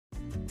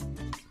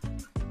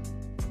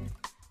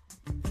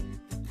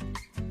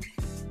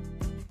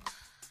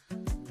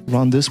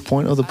around this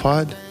point of the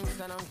pod,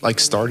 like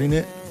starting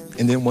it,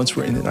 and then once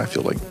we're in it, I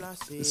feel like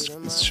it's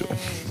chill.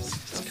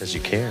 It's because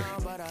you care.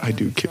 I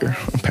do care.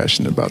 I'm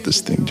passionate about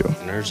this thing, Joe.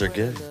 Nerves are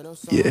good.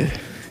 Yeah,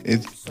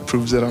 it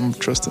proves that I'm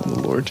trusting the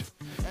Lord.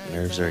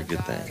 Nerves are a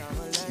good thing.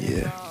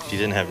 Yeah. If you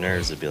didn't have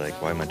nerves, it'd be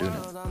like, why am I doing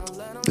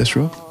it? That's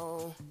true.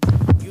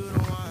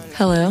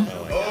 Hello.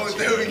 Oh,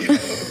 there we go.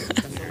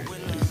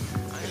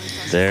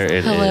 There it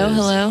is.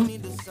 Hello.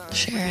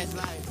 Share it.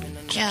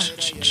 Yeah.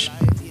 Test.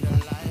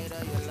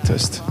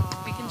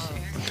 We can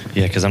share.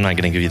 Yeah, because I'm not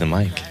going to give you the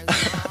mic.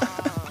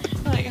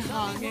 Like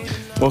hogging.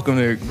 Welcome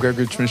to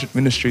Gregurich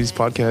Ministries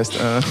podcast.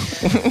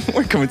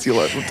 We're coming to you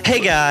live. Hey,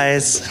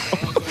 guys.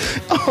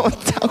 Oh,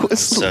 that was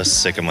So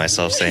sick of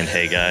myself saying,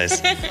 hey,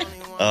 guys.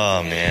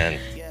 Oh, man.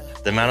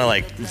 The amount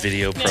of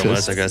video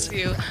promos I got.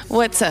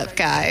 What's up,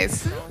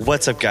 guys?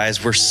 What's up,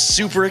 guys? We're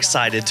super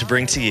excited to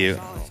bring to you.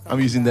 I'm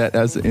using that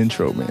as the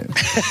intro, man.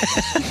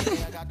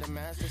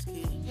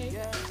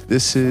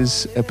 This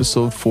is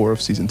episode 4 of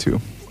season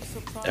 2.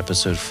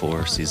 Episode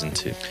 4, season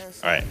 2. All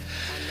right.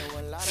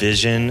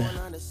 Vision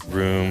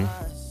Room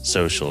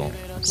Social,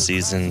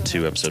 season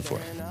 2, episode 4.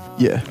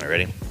 Yeah. All right,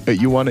 ready? Hey,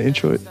 you want to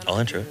intro it? I'll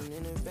intro it.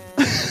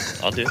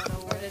 I'll do it.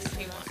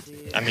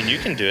 I mean, you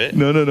can do it.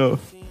 No.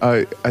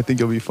 I think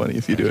it'll be funny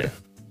if you do it.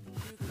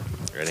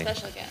 Ready?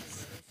 Special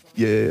guest.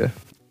 Yeah.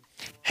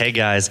 Hey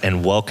guys,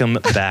 and welcome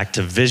back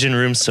to Vision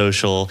Room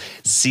Social,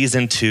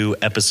 Season 2,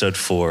 Episode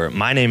 4.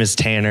 My name is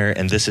Tanner,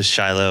 and this is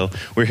Shiloh.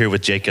 We're here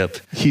with Jacob.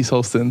 He's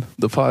hosting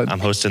the pod. I'm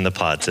hosting the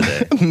pod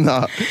today.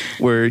 Nah,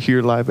 we're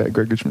here live at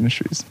Gregurich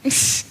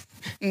Ministries.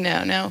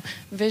 No.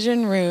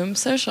 Vision Room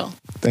Social.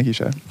 Thank you,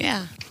 Shad.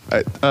 Yeah.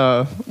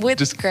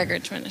 With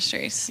Gregurich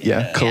Ministries.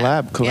 Yeah,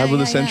 collab of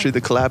the century,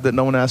 the collab that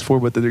no one asked for,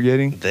 but that they're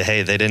getting.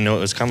 They didn't know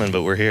it was coming,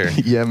 but we're here.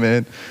 Yeah,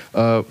 man.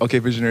 Okay,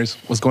 Visionaries,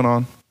 what's going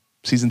on?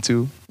 Season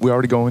 2, we're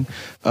already going.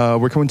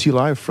 We're coming to you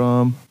live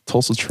from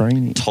Tulsa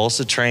Training.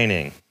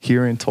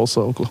 Here in Tulsa,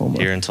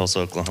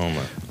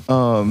 Oklahoma.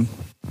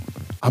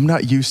 I'm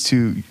not used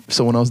to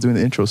someone else doing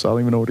the intro, so I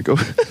don't even know where to go.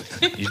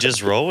 You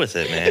just roll with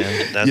it,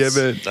 man.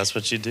 That's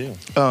what you do.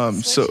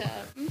 So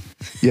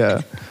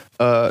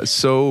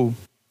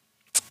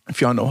if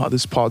y'all know how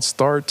this pod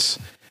starts,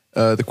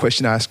 the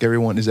question I ask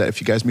everyone is that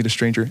if you guys meet a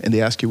stranger and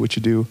they ask you what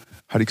you do,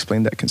 how do you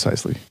explain that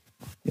concisely?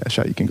 Yeah,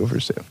 Shai, you can go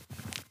first.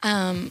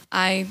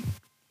 I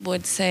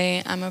would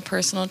say I'm a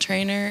personal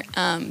trainer,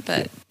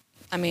 but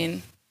I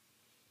mean,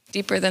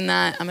 deeper than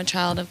that, I'm a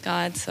child of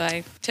God, so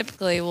I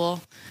typically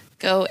will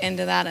go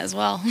into that as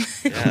well.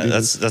 Yeah,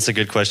 that's a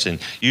good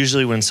question.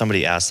 Usually when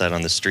somebody asks that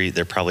on the street,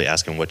 they're probably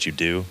asking what you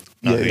do,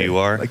 not who you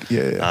are.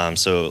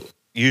 So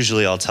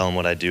usually I'll tell them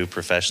what I do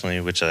professionally,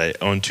 which I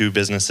own 2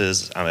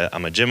 businesses.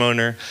 I'm a gym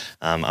owner.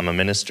 I'm a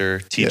minister,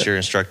 teacher,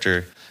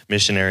 instructor,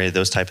 missionary,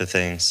 those type of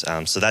things.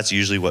 So that's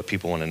usually what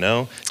people want to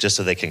know, just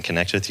so they can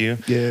connect with you.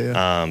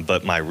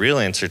 But my real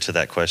answer to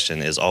that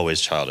question is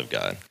always child of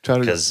God.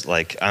 Because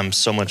I'm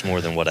so much more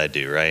than what I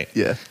do, right?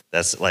 Yeah.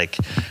 That's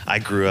I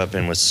grew up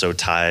and was so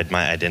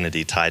my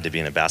identity tied to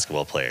being a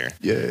basketball player.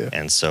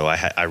 And so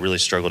I really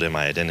struggled in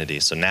my identity.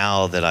 So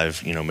now that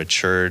I've,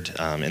 matured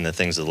in the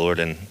things of the Lord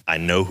and I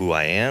know who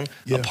I am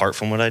apart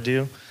from what I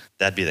do,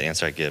 that'd be the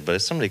answer I give. But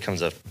if somebody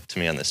comes up to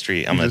me on the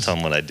street, I'm going to tell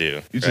them what I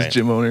do. You're just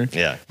gym owner?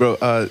 Yeah.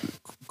 Bro,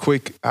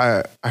 quick,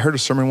 I heard a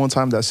sermon one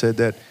time that said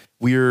that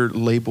we're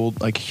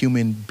labeled like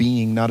human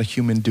being, not a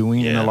human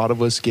doing. And a lot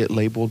of us get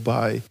labeled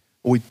by,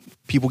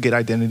 people get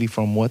identity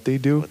from what they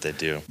do.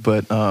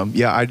 But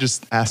I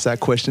just asked that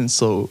question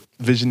so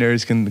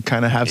visionaries can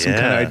kind of have some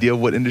kind of idea of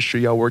what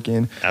industry y'all work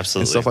in.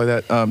 Absolutely. And stuff like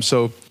that.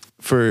 So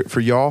for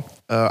y'all,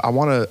 I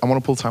want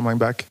to pull the timeline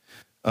back.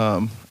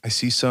 I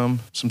see some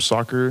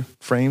soccer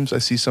frames. I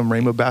see some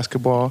Rhema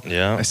basketball.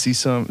 Yeah. I see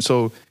some.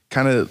 So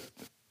kind of,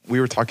 we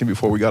were talking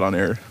before we got on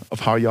air of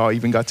how y'all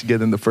even got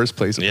together in the first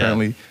place.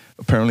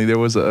 Apparently there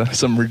was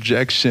some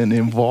rejection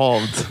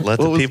involved. Let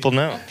the people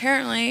know.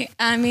 Apparently,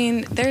 I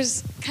mean,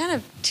 there's kind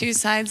of 2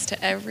 sides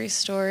to every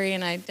story,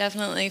 and I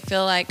definitely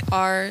feel like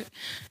our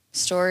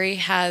story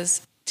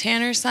has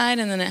Tanner's side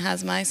and then it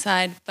has my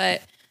side.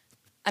 But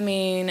I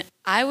mean,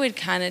 I would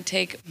kind of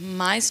take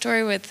my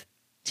story with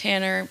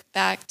Tanner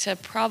back to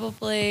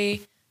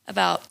probably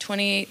about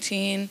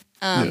 2018.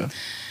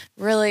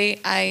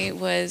 Really, I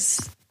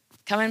was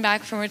coming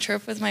back from a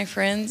trip with my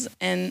friends,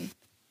 and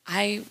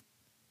I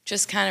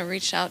just kind of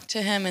reached out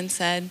to him and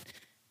said,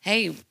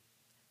 hey,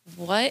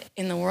 what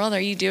in the world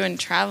are you doing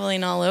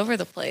traveling all over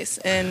the place?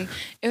 And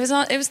it was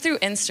through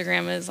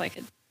Instagram. It was like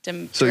a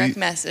direct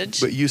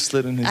message. But you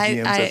slid in his DMs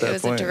at that point. It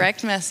was a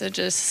direct message,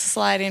 just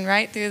sliding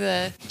right through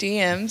the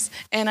DMs.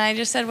 And I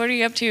just said, what are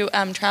you up to?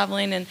 I'm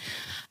traveling, and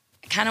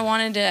kind of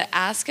wanted to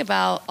ask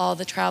about all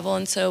the travel.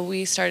 And so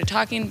we started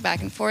talking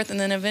back and forth, and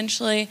then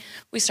eventually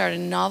we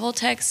started novel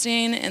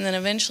texting. And then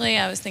eventually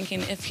I was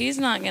thinking, if he's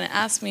not going to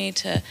ask me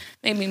to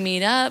maybe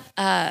meet up,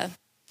 I'm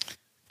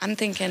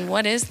thinking,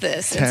 what is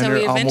this? Tanner and so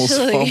we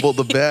eventually almost fumbled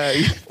the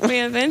bag. We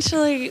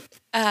eventually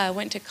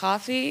went to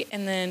coffee,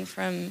 and then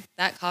from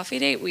that coffee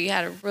date, we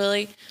had a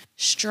really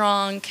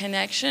strong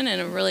connection and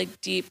a really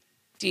deep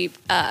deep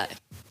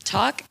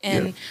talk,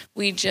 and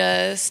we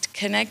just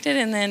connected.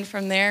 And then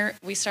from there,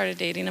 we started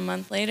dating a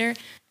month later.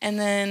 And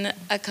then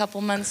a couple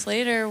months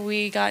later,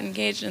 we got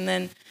engaged. And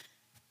then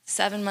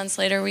 7 months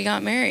later, we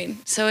got married.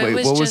 So it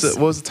was what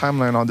was the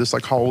timeline on this?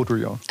 Like, how old were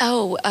y'all?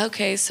 Oh,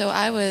 okay. So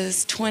I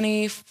was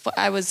 24.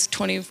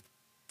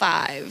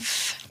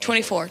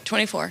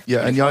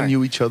 Yeah, and y'all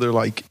knew each other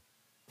like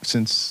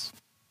since.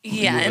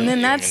 Yeah, and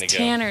then that's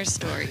Tanner's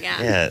story.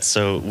 Yeah. Yeah.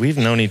 So we've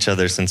known each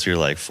other since we were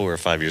like 4 or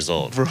 5 years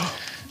old. Bro.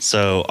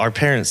 So our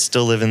parents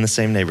still live in the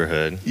same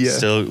neighborhood.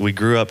 Yeah. We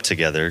grew up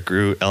together,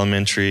 grew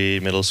elementary,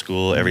 middle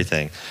school,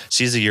 everything.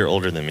 She's a year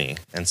older than me.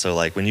 And so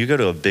like when you go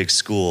to a big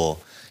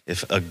school,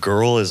 if a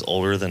girl is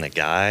older than a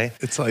guy,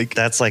 it's like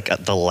that's like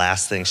the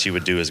last thing she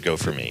would do is go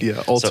for me.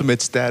 Yeah,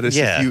 ultimate status.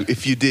 Yeah.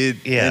 If you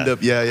did end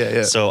up,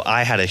 yeah. So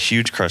I had a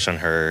huge crush on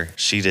her.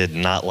 She did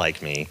not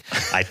like me.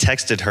 I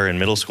texted her in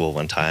middle school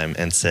one time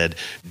and said,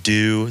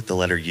 "Do the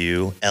letter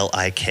U,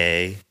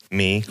 L-I-K,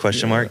 me, ?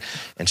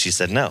 And she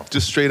said no.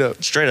 Just straight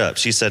up. Straight up.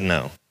 She said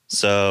no.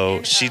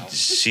 So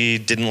she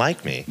didn't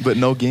like me. But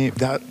no game.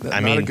 Not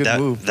a good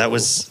move. That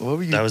was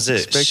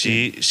it.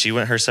 Expecting? She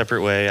went her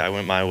separate way. I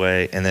went my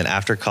way. And then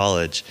after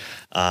college,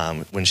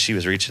 when she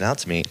was reaching out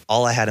to me,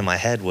 all I had in my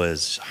head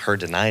was her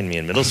denying me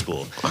in middle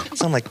school.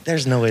 So I'm like,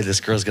 there's no way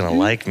this girl's gonna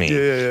like me.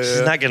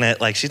 She's not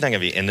gonna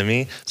be into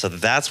me. So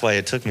that's why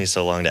it took me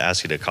so long to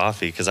ask you to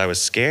coffee, because I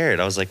was scared.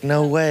 I was like,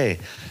 no way.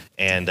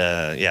 And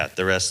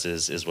the rest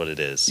is what it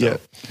is. So.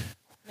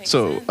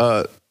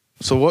 Yeah.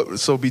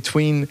 So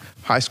between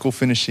high school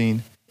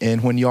finishing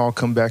and when y'all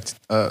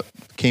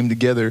came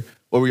together,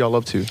 what were y'all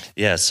up to?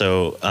 Yeah,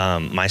 so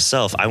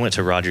myself, I went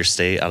to Rogers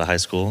State out of high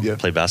school,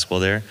 played basketball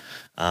there.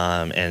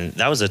 And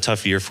that was a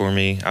tough year for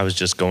me. I was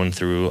just going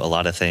through a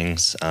lot of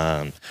things,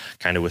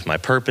 kind of with my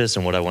purpose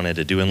and what I wanted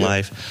to do in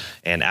life.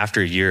 And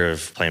after a year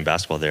of playing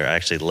basketball there, I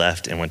actually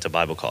left and went to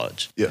Bible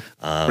college. Yeah,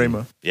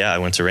 Rhema. Yeah, I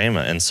went to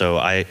Rhema. And so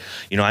I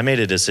made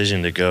a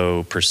decision to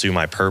go pursue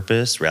my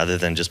purpose rather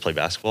than just play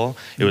basketball.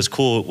 It was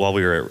cool while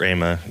we were at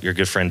Rhema. Your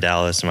good friend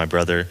Dallas and my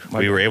brother,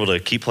 we were able to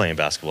keep playing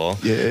basketball.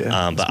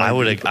 But I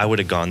would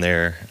have gone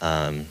there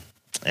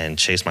and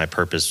chase my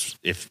purpose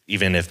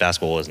even if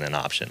basketball wasn't an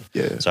option.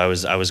 Yeah. So I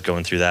was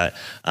going through that.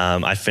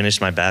 I finished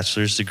my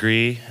bachelor's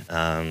degree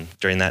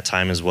during that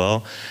time as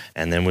well,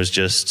 and then was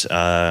just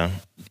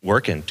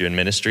working, doing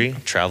ministry,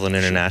 traveling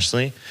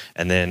internationally.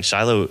 And then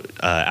Shiloh,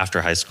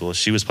 after high school,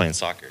 she was playing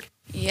soccer.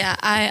 Yeah,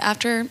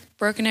 after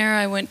Broken Arrow,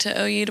 I went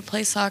to OU to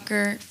play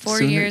soccer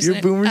 4 years.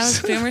 You're Boomers? I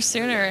was Boomer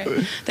Sooner.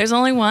 There's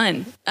only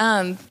one.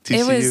 TCU.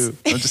 It was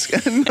I'm just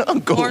kidding.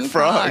 Go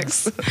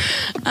Frogs.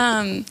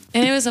 And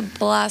it was a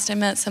blast. I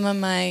met some of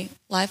my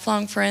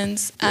lifelong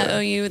friends at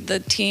OU.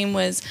 The team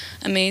was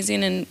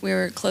amazing, and we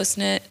were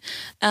close-knit.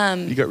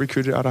 You got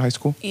recruited out of high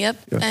school? Yep.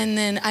 Yeah. And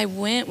then I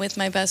went with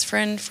my best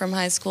friend from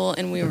high school,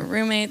 and we were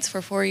roommates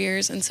for 4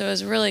 years. And so it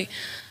was really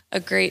a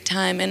great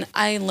time, and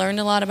I learned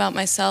a lot about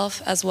myself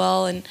as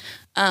well. And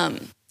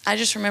I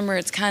just remember,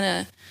 it's kind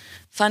of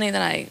funny that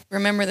I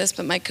remember this,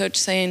 but my coach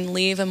saying,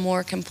 leave a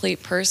more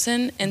complete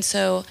person. And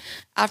so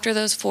after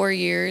those 4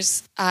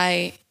 years,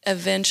 I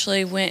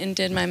eventually went and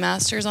did my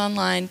master's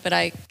online, but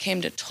I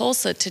came to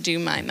Tulsa to do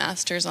my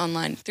master's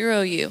online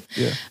through OU.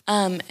 Yeah.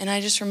 And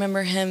I just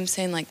remember him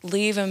saying, like,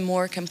 leave a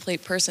more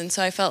complete person.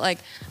 So I felt like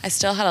I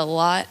still had a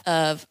lot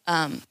of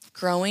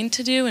growing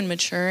to do and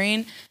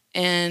maturing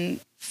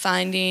and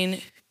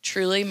finding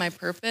truly my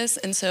purpose.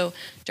 And so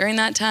during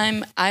that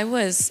time, I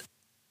was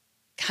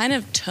kind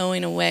of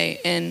towing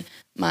away in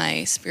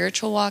my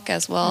spiritual walk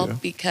as well,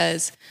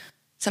 because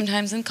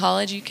sometimes in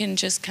college you can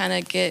just kind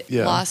of get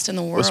lost in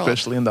the world.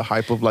 Especially in the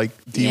hype of like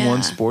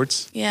D1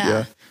 sports.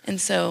 Yeah.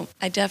 And so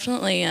I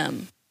definitely, I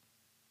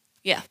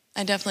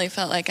definitely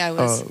felt like I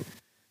was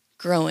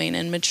growing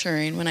and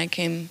maturing when I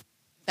came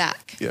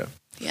back. Yeah.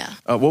 Yeah.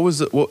 What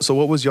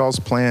was y'all's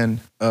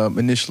plan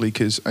initially?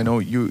 Because I know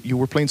you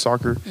were playing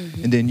soccer,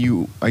 and then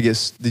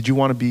did you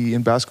want to be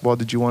in basketball?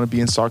 Did you want to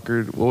be in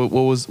soccer?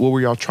 What were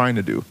y'all trying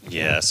to do?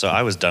 Yeah, so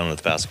I was done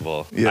with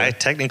basketball. Yeah. I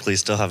technically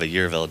still have a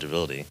year of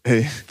eligibility.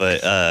 Hey,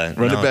 but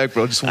run it back,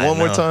 bro. Just one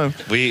more time.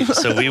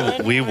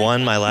 We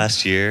won my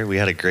last year. We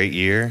had a great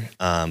year,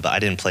 but I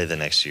didn't play the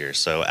next year.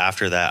 So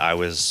after that, I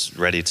was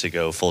ready to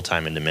go full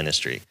time into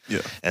ministry.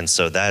 Yeah, and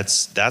so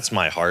that's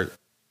my heart.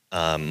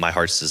 My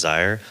heart's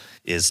desire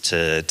is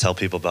to tell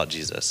people about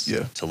Jesus,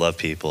 to love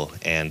people,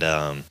 and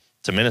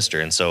to minister.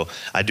 And so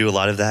I do a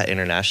lot of that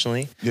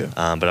internationally. Yeah.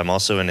 But I'm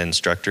also an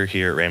instructor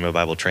here at Rhema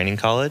Bible Training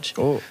College.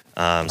 Oh,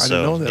 I didn't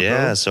know that,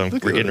 bro. So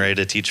we're getting ready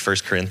to teach 1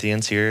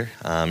 Corinthians here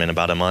in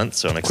about a month.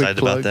 So I'm excited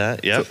about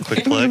that. Yep,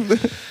 quick plug.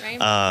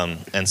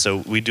 And so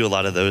we do a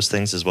lot of those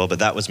things as well. But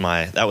that was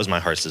my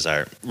heart's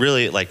desire.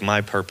 Really, like, my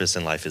purpose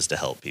in life is to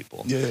help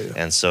people. Yeah.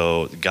 And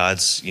so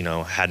God's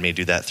had me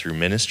do that through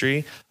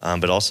ministry,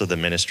 but also the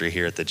ministry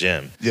here at the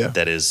gym. Yeah.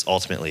 That is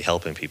ultimately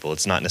helping people.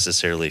 It's not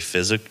necessarily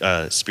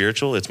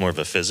spiritual. It's more of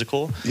a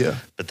physical. Yeah.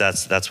 But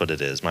that's what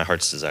it is. My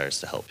heart's desire is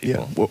to help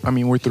people. Yeah. Well, I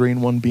mean, we're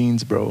 3-in-1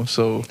 beings, bro.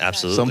 So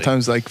absolutely.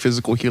 Sometimes like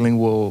physical healing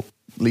will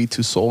lead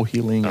to soul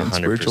healing and 100%.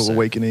 spiritual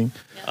awakening.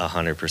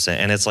 100%.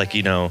 And it's like,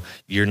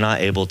 you're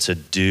not able to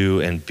do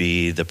and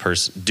be the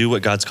person, do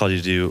what God's called you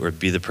to do or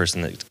be the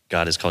person that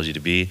God has called you to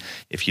be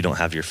if you don't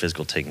have your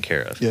physical taken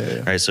care of.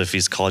 Yeah. Right. So if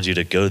he's called you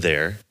to go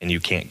there and you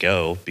can't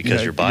go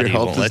because your body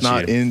won't let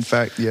you. In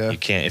fact, you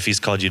can't. If he's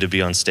called you to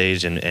be on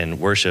stage and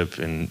worship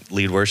and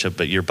lead worship,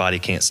 but your body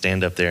can't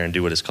stand up there and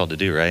do what it's called to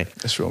do, right?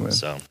 That's real, man.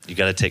 So you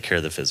got to take care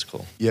of the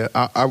physical. Yeah.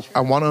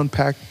 I want to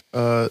unpack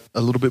a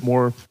little bit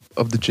more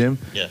of the gym.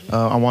 Yeah.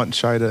 I want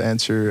Shai to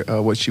answer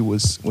what she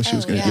was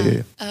going to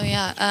get. Oh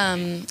yeah.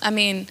 I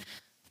mean,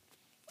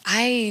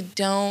 I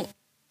don't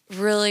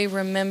really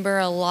remember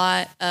a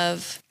lot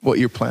of what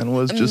your plan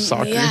was. Just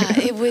soccer. Yeah,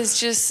 it was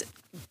just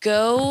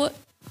go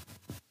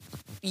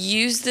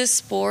use this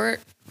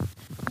sport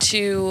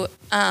to,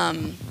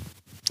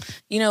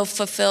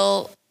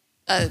 fulfill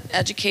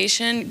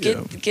education,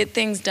 get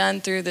things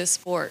done through this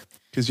sport.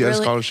 Because you had a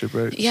scholarship,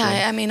 right? Yeah,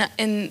 so. I mean,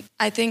 and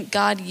I think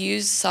God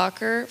used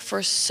soccer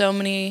for so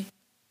many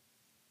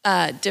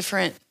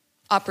different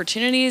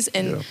opportunities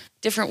and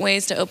different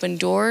ways to open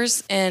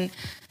doors. And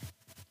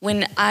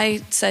when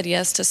I said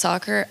yes to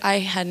soccer, I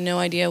had no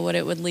idea what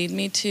it would lead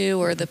me to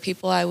or the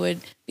people I would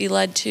be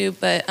led to.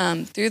 But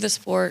through the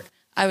sport,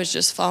 I was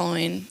just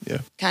following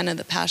kind of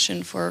the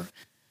passion for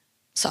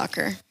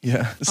soccer.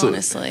 Yeah. So,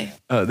 honestly.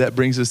 That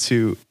brings us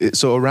to,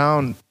 so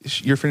around,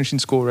 you're finishing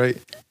school, right?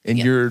 And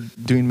you're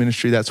doing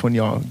ministry. That's when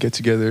y'all get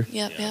together.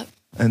 Yep.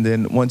 And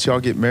then once y'all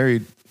get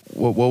married,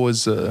 what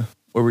was,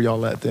 where were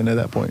y'all at then at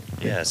that point?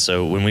 Yeah.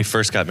 So when we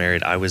first got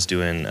married, I was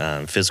doing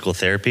physical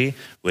therapy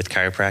with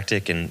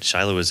chiropractic, and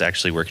Shiloh was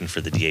actually working for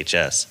the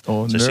DHS.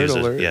 Oh, so nerd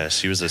alert.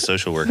 She was a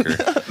social worker.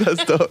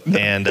 That's dope.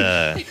 And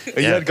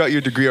you had got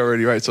your degree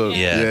already, right? So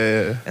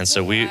yeah. And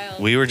so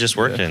we were just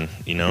working,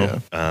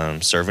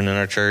 serving in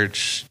our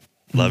church,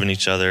 loving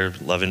each other,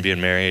 loving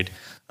being married.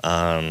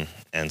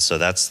 And so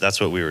that's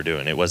what we were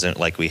doing. It wasn't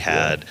like we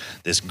had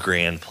this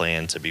grand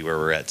plan to be where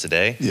we're at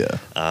today. Yeah.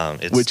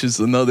 Which is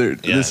another,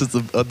 this is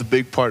the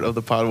big part of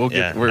the pod.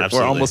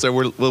 We're almost there.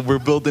 We're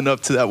building up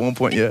to that one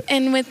point. Yeah.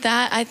 And with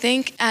that, I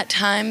think at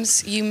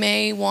times you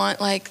may want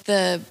like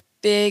the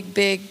big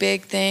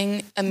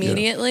thing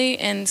immediately.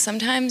 Yeah. And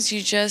sometimes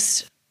you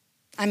just,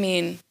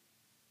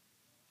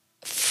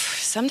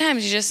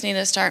 sometimes you just need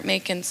to start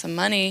making some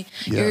money.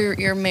 Yeah.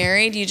 You're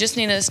married. You just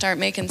need to start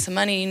making some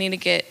money. You need to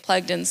get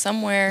plugged in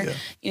somewhere. Yeah.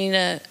 You need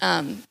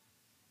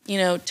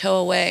to, tow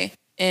away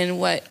in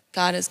what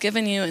God has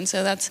given you. And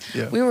so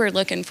we were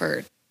looking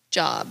for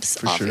jobs,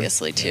 for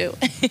obviously, too.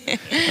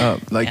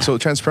 So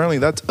transparently,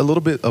 that's a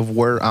little bit of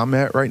where I'm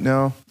at right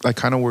now, like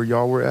kind of where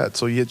y'all were at.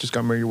 So you had just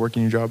got married, you're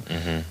working your job.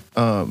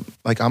 Mm-hmm.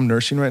 I'm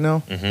nursing right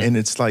now, and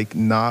it's like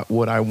not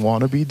what I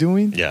want to be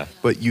doing. Yeah.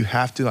 But you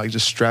have to like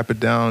just strap it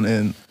down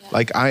and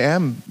like I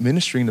am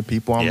ministering to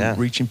people. I'm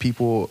reaching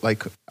people.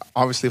 Like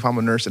obviously, if I'm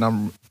a nurse and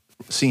I'm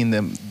seeing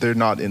them, they're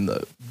not in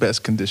the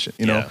best condition,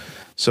 you know.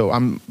 So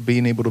I'm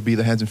being able to be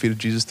the hands and feet of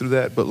Jesus through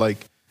that. But like,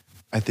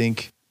 I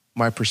think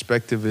my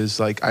perspective is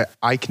like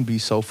I can be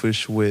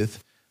selfish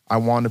with I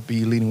want to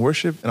be leading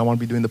worship and I want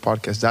to be doing the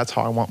podcast. That's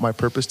how I want my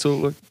purpose to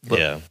look.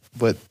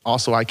 But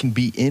also I can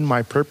be in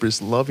my purpose,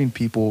 loving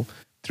people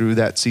through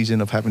that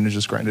season of having to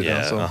just grind it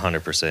down. So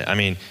 100%. I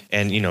mean,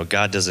 and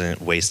God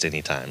doesn't waste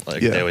any time.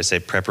 Like they always say,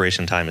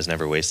 preparation time is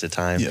never wasted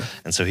time. Yeah.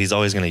 And so he's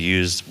always going to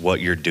use what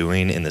you're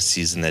doing in the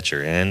season that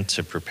you're in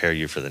to prepare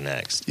you for the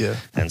next. Yeah.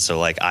 And so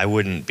like, I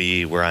wouldn't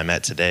be where I'm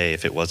at today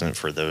if it wasn't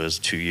for those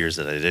 2 years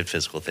that I did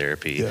physical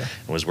therapy and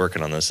was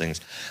working on those things.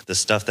 The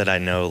stuff that I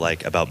know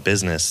like about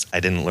business, I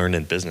didn't learn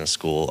in business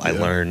school. I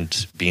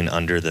learned being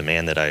under the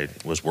man that I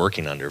was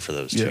working under for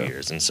those 2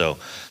 years. And so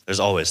there's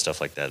always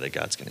stuff like that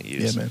God's going to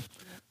use. Yeah, man.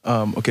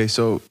 Okay,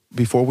 so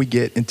before we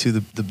get into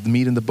the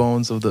meat and the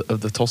bones of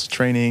the Tulsa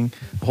training,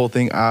 the whole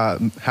thing,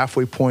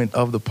 halfway point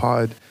of the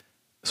pod,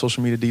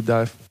 social media deep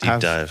dive.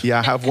 Yeah,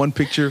 I have one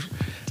picture.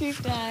 Deep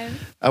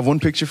dive. I have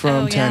one picture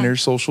from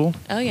Tanner's social.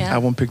 Oh, yeah. I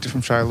have one picture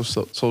from Shiloh's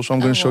social. I'm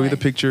going to show you the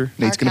picture.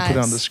 Nate's going to put it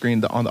on the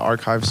screen, on the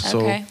archives. Okay. So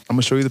I'm going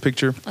to show you the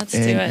picture. Let's do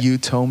it. And you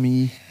tell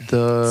me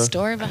the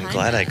story behind it. I'm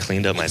glad I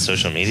cleaned up my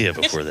social media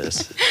before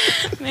this.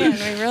 Man,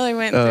 we really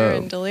went through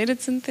and deleted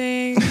some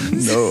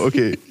things. No,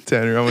 okay.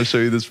 Tanner, I'm going to show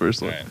you this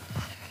first one.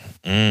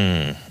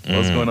 Right.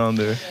 What's going on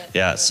there?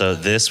 Yeah, so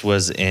this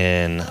was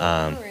in...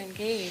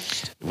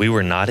 we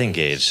were not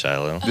engaged,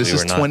 Shiloh. This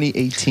is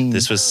 2018.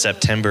 This was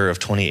September of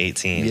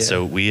 2018. Yeah.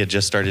 So we had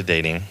just started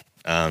dating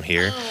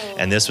here.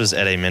 And this was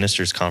at a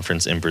ministers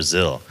conference in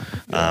Brazil.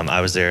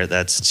 I was there.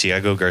 That's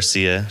Tiago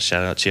Garcia.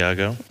 Shout out,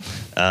 Tiago.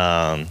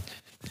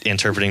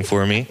 Interpreting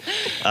for me.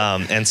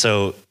 And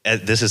so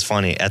this is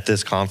funny. At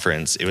this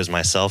conference, it was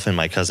myself and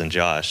my cousin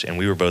Josh, and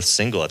we were both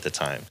single at the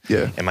time.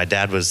 Yeah. And my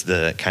dad was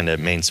the kind of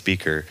main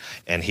speaker,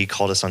 and he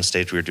called us on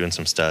stage. We were doing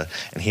some stuff,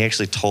 and he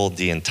actually told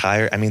the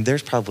entire, I mean,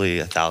 there's probably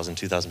 1,000,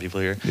 2,000 people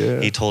here. Yeah.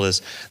 He told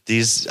us,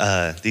 these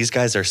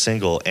guys are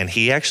single. And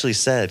he actually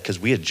said, because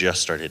we had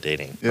just started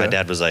dating, my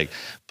dad was like,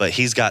 but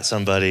he's got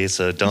somebody,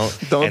 so don't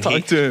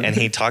talk to him. And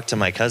he talked to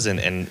my cousin,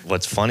 and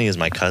what's funny is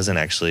my cousin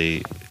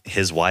actually,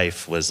 his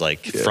wife was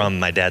like from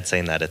my dad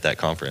saying that at that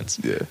conference.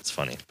 Yeah. It's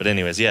funny. But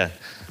anyways,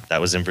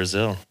 that was in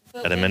Brazil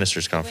at a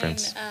minister's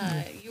conference.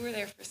 You were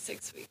there for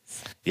 6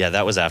 weeks. Yeah,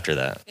 that was after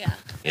that. Yeah.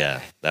 Yeah,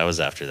 okay. that was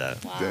after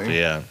that. Wow. But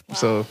yeah. Wow.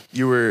 So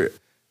you were,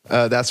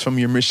 that's from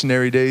your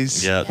missionary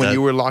days when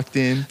you were locked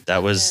in?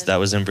 That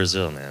was in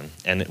Brazil, man.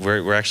 And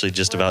we're actually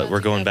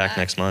we're going back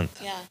next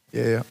month. Yeah.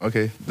 Yeah.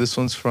 Okay. This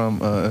one's from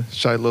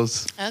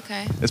Shiloh's.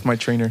 Okay. It's my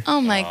trainer. Oh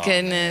my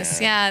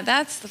goodness. Man. Yeah,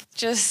 that's a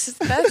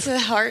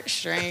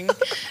heartstring.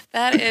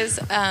 That is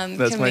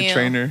That's Camille. my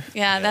trainer.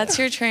 Yeah, that's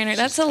your trainer.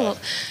 That's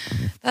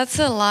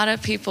a lot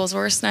of people's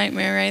worst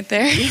nightmare right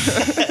there.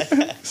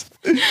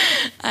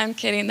 I'm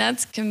kidding.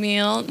 That's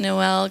Camille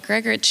Noelle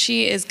Gregurich.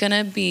 She is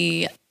gonna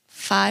be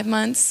 5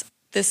 months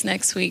this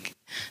next week.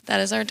 That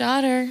is our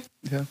daughter.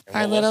 Yeah.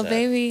 Our little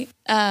baby.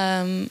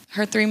 Her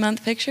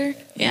 3-month picture.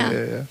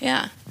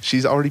 Yeah.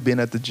 She's already been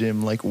at the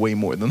gym like way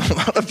more than a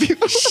lot of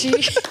people.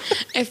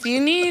 If you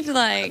need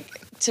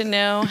to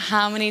know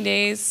how many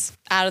days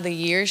out of the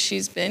year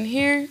she's been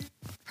here,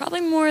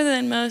 probably more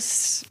than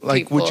most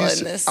people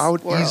in this I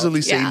would world.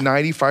 easily say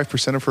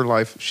 95% of her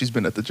life she's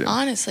been at the gym.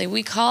 Honestly,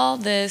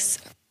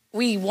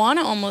 we want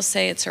to almost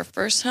say it's her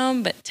first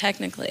home, but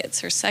technically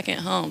it's her second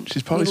home.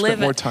 She's probably spent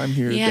more time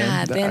here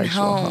than the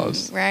actual home.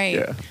 house.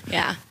 Right.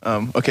 Yeah.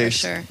 Okay. For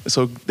sure.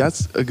 So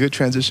that's a good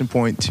transition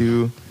point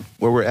to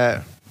where we're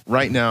at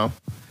right now,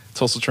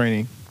 Tulsa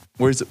Training.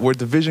 Where'd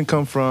the vision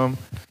come from?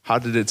 How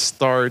did it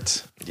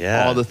start?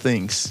 Yeah. All the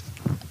things.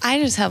 I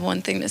just have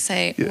one thing to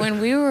say. Yeah. When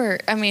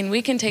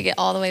we can take it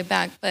all the way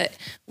back, but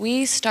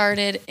we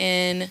started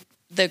in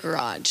the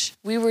garage.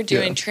 We were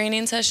doing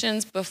training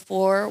sessions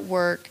before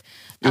work.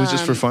 It was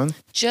just for fun?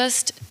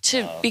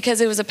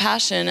 Because it was a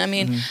passion. I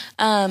mean,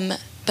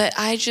 but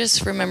I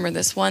just remember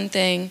this one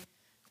thing.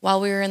 While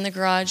we were in the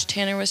garage,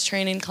 Tanner was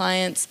training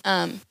clients.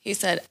 He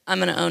said, I'm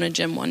going to own a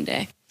gym one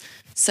day.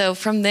 So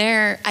from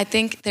there, I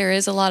think there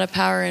is a lot of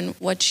power in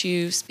what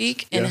you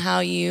speak and how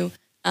you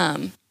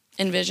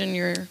envision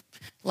your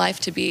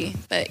life to be.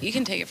 But you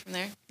can take it from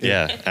there.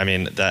 Yeah, I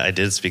mean, I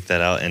did speak that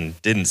out and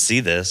didn't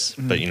see this,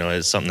 but,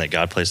 it's something that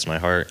God placed in my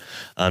heart.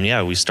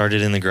 We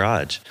started in the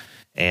garage.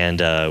 And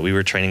we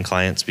were training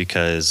clients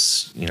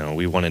because,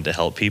 we wanted to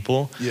help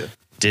people. Yeah.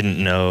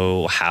 Didn't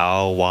know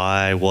how,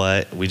 why,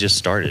 what. We just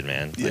started,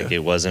 man. Yeah. Like,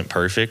 it wasn't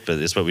perfect, but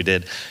it's what we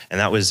did. And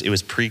it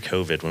was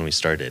pre-COVID when we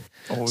started.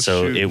 Oh,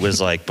 so shoot. it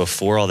was like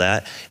before all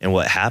that. And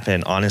what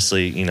happened,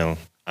 honestly,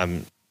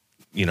 I'm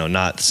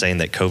not saying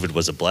that COVID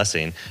was a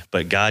blessing,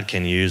 but God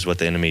can use what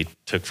the enemy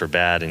took for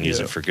bad and use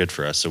it for good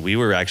for us. So we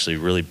were actually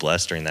really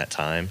blessed during that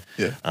time.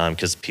 Yeah.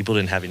 Because people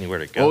didn't have anywhere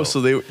to go. Oh,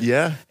 so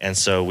And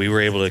so we were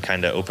able to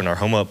kind of open our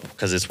home up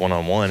because it's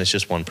one-on-one. It's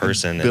just one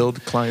person.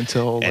 Build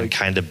clientele. And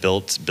kind of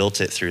built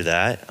it through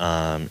that.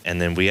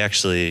 And then we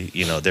actually,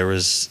 there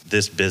was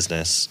this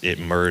business, it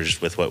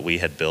merged with what we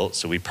had built.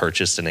 So we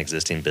purchased an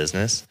existing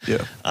business.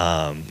 Yeah.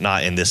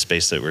 Not in this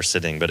space that we're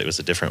sitting, but it was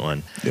a different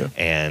one. Yeah.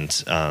 And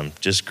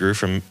just grew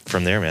from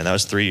there, man. That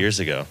was 3 years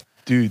ago.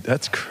 Dude,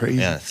 that's crazy.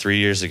 Yeah, 3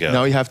 years ago.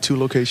 Now you have 2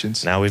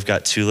 locations. Now we've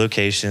got 2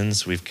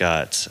 locations. We've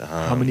got...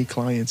 how many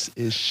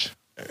clients-ish?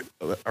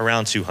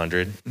 Around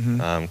 200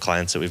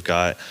 clients that we've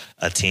got.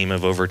 A team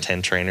of over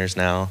 10 trainers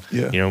now.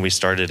 Yeah. When we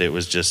started, it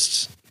was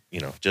just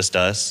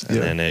us,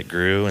 and then it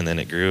grew, and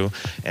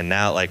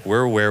now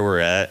we're where we're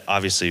at.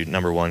 Obviously,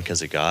 number one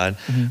because of God,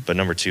 but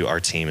number 2,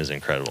 our team is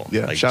incredible.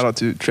 Yeah, shout out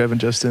to Trev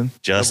and Justin.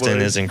 Justin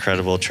is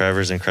incredible.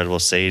 Trevor's incredible.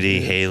 Sadie,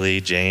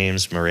 Haley,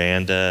 James,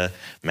 Miranda,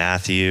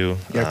 Matthew.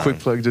 Yeah, quick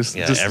plug. Just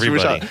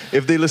everybody.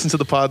 If they listen to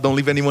the pod, don't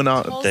leave anyone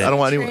out. I don't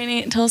want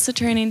anyone. Tulsa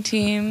Training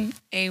Team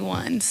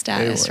A1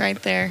 status right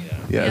there.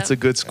 Yeah, it's a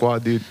good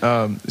squad, dude.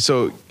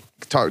 So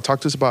talk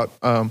to us about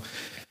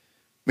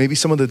maybe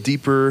some of the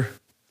deeper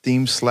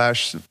themes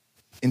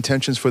 /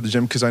 intentions for the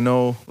gym, because I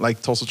know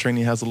Tulsa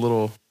Training has a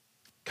little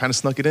kind of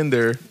snuck it in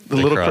there, the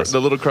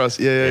little cross.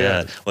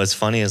 Yeah. What's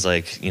funny is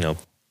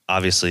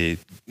obviously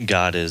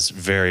God is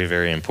very,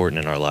 very important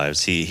in our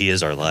lives. He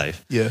is our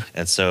life. Yeah.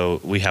 And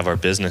so we have our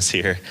business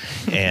here,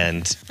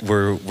 and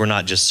we're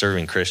not just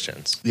serving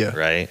Christians. Yeah.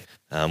 Right.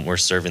 We're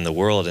serving the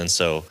world, and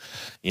so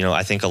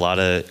I think a lot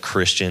of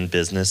Christian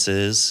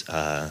businesses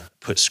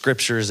put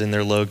scriptures in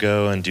their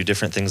logo and do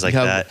different things like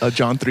that. A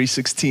John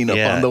 3:16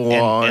 up on the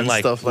wall and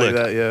stuff like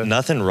that. Yeah.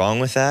 Nothing wrong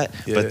with that,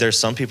 but there's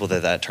some people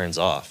that turns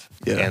off.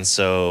 Yeah. And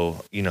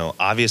so,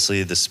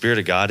 obviously the Spirit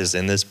of God is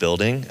in this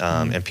building,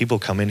 and people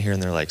come in here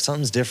and they're like,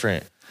 something's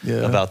different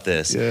about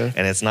this. Yeah.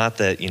 And it's not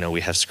that,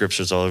 we have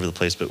scriptures all over the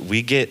place, but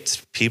we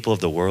get people of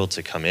the world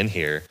to come in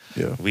here.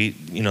 Yeah.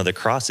 The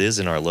cross is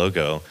in our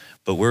logo,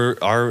 but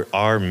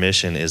our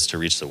mission is to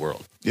reach the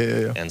world.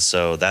 Yeah. And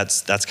so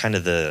that's kind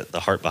of the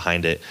heart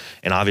behind it.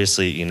 And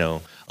obviously, you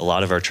know, a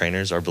lot of our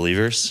trainers are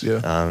believers,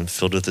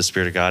 filled with the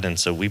Spirit of God. And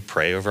so we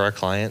pray over our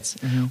clients.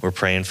 Mm-hmm. We're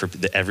praying for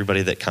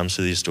everybody that comes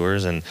through these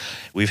doors. And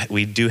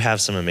we do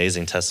have some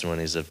amazing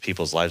testimonies of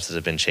people's lives that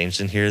have been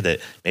changed in here that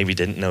maybe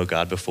didn't know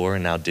God before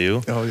and now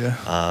do. Oh, yeah.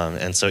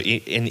 And so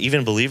and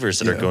even believers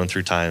that are going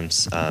through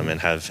times and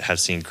have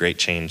seen great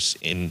change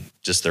in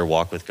just their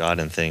walk with God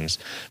and things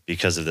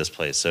because of this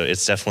place. So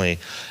it's definitely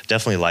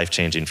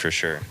life-changing for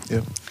sure.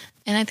 Yeah.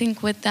 And I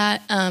think with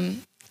that,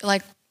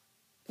 like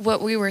what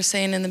we were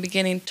saying in the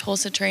beginning,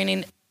 Tulsa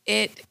training,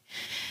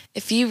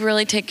 if you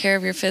really take care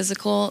of your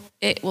physical,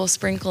 it will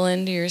sprinkle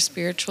into your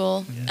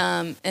spiritual,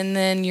 and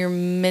then your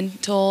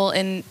mental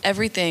and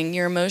everything,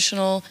 your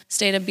emotional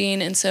state of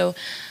being. And so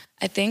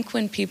I think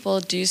when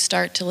people do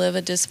start to live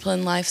a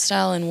disciplined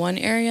lifestyle in one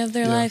area of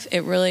their life,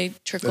 it really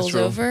trickles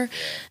over.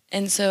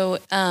 And so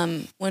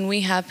when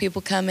we have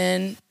people come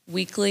in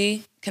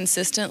weekly,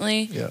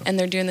 consistently, and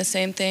they're doing the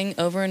same thing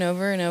over and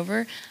over and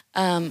over,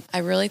 I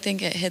really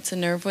think it hits a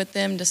nerve with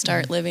them to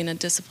start living a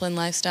disciplined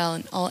lifestyle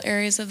in all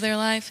areas of their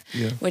life,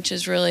 which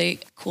is really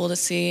cool to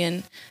see.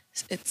 And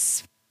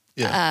it's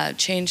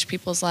changed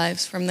people's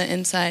lives from the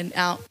inside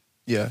out.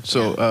 Yeah.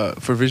 So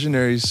for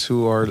visionaries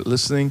who are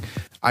listening,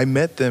 I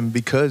met them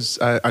because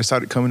I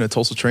started coming to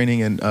Tulsa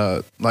training, and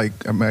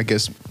I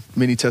guess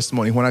mini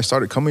testimony. When I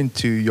started coming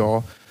to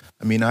y'all,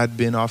 I mean, I'd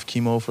been off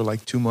chemo for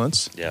like 2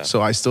 months. Yeah.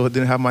 So I still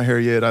didn't have my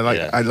hair yet.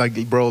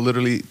 Bro,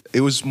 literally,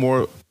 it was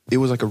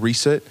like a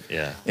reset.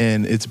 Yeah.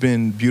 And it's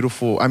been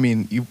beautiful. I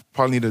mean, you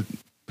probably need to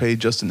pay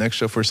Justin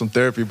extra for some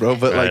therapy, bro.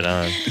 But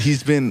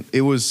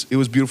it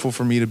was beautiful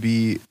for me to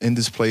be in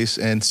this place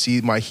and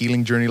see my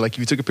healing journey. Like, if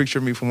you took a picture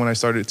of me from when I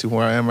started to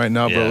where I am right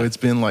now, bro, it's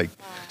been like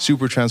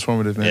super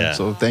transformative, man. Yeah.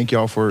 So thank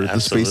y'all for the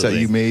space that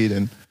you made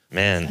and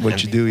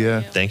what you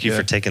do. Thank you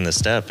for taking the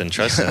step and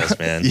trusting us,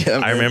 man.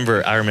 Man.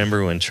 I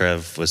remember when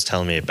Trev was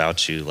telling me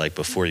about you, like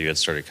before you had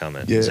started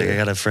coming. He's like, I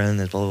got a friend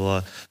that blah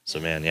blah blah. So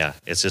man,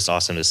 it's just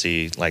awesome to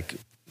see, like,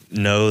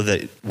 know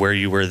that where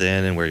you were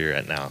then and where you're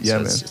at now. Yeah, so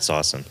man. It's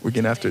awesome. We're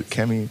getting after it.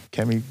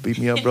 Cammy beat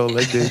me up, bro.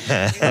 Leg day.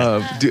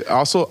 I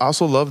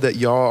also love that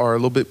y'all are a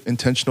little bit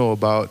intentional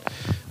about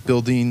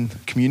building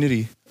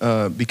community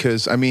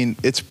because, I mean,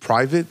 it's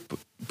private,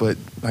 but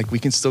like we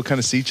can still kind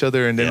of see each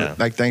other. And then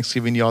like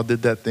Thanksgiving, y'all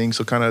did that thing.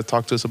 So kind of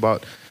talk to us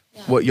about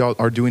what y'all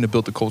are doing to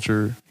build the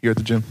culture here at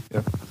the gym.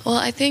 Yeah. Well,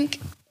 I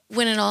think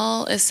when it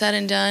all is said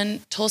and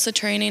done, Tulsa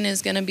training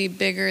is going to be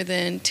bigger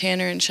than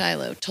Tanner and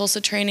Shiloh.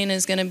 Tulsa training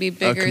is going to be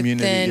bigger than,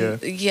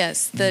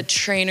 the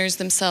trainers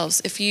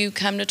themselves. If you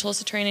come to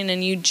Tulsa training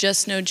and you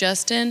just know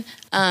Justin,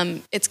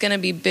 it's going to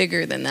be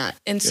bigger than that.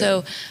 And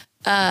so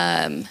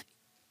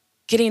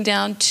getting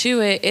down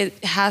to it,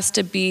 it has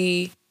to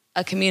be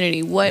a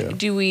community. What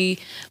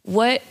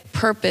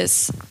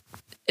purpose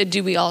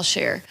do we all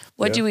share?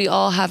 What do we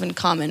all have in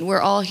common?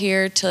 We're all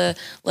here to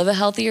live a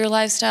healthier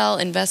lifestyle,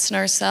 invest in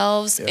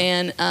ourselves,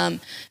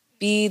 and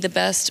be the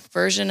best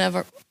version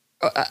of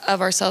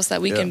ourselves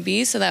that we can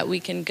be, so that we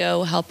can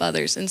go help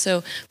others. And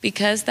so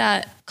because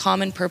that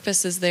common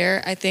purpose is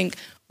there, I think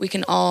we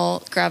can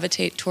all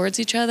gravitate towards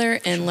each other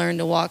and learn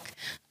to walk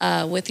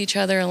with each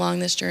other along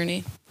this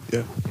journey.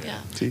 Yeah.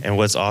 And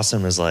what's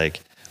awesome is, like,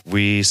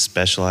 we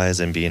specialize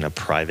in being a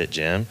private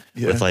gym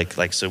with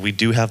like so we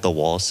do have the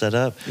wall set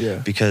up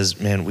because,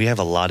 man, we have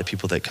a lot of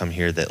people that come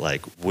here that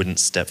like wouldn't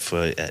step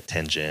foot at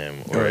 10 Gym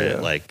or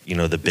at, like, you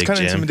know, the big gym. It's kind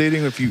of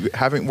intimidating if you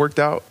haven't worked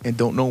out and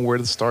don't know where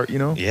to start, you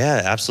know?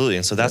 Yeah, absolutely.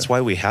 And so that's why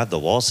we have the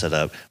wall set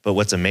up. But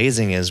what's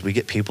amazing is we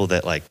get people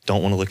that like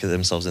don't want to look at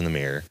themselves in the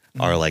mirror,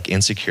 are like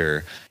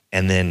insecure.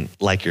 And then,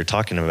 like you're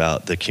talking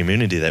about, the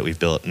community that we've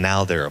built,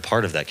 now they're a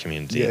part of that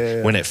community.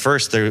 When at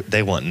first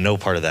they want no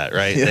part of that,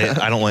 right?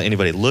 I don't want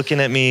anybody looking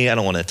at me. I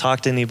don't want to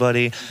talk to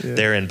anybody.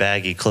 They're in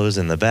baggy clothes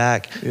in the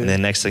back. And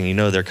then next thing you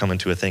know, they're coming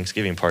to a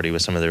Thanksgiving party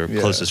with some of their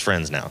closest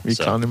friends now. Me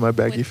counting my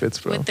baggy fits,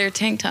 bro. With their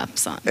tank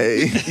tops on.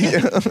 Hey,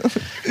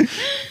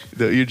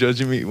 you're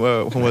judging me?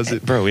 Well, when was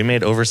it? Bro, we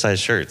made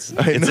oversized shirts.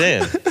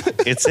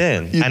 It's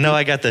in. I know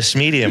I got the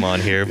medium on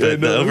here, but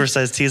the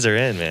oversized tees are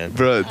in, man.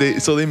 Bro,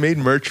 they made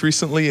merch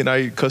recently, and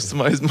I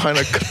customized mine.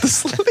 I cut the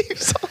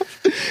sleeves off.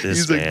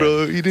 He's like,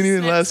 bro, you didn't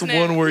even last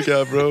one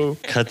workout, bro.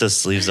 Cut the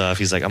sleeves off.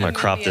 He's like, I'm gonna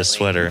crop this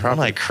sweater. I'm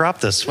like, crop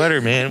the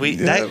sweater, man.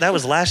 That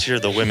was last year,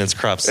 the women's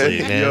crop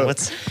sleeve, man.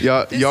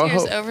 Y'all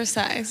year's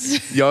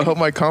oversized. Y'all helped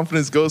my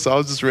confidence go, so I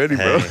was just ready,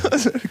 bro.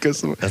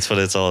 That's what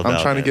it's all about.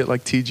 I'm trying to get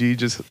like TG,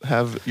 just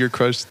have your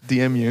crush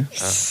DM you.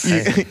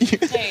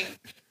 Hey,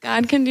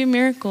 God can do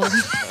miracles.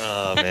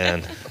 Oh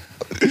man.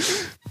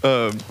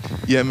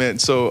 Yeah, man.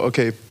 So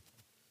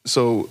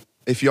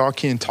if y'all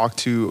can talk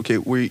to,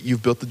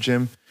 you've built the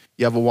gym,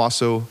 you have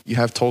Owasso, you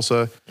have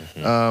Tulsa.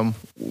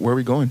 Where are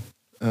we going?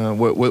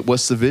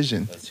 What's the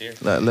vision? Let's hear.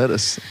 Let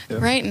us. Yeah.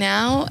 Right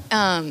now,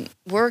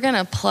 we're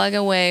gonna plug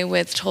away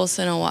with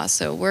Tulsa and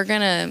Owasso. We're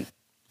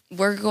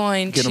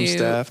going get to them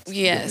staffed.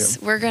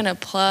 Yes, we're gonna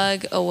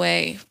plug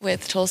away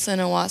with Tulsa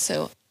and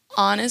Owasso.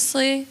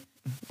 Honestly,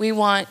 we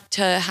want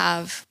to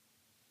have,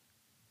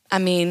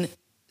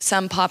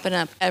 some popping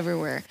up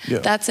everywhere. Yeah.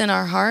 That's in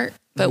our heart,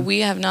 but we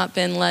have not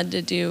been led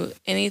to do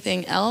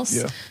anything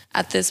else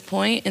at this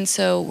point. And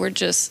so we're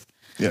just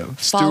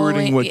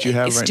stewarding what you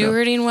have right now.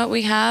 Stewarding what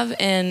we have.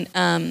 And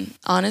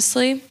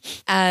honestly,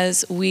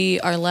 as we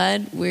are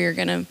led, we're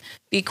going to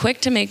be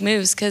quick to make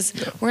moves, because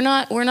we're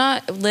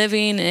not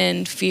living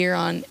in fear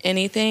on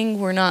anything.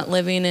 We're not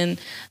living in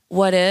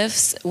what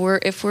ifs.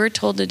 If we're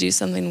told to do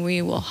something,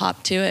 we will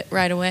hop to it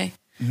right away.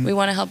 We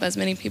want to help as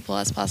many people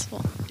as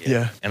possible.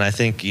 Yeah. And I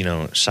think,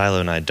 Shiloh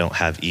and I don't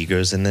have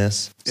egos in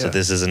this. So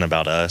this isn't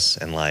about us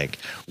and like,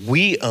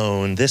 we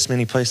own this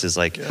many places.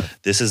 Like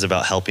this is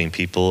about helping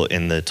people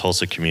in the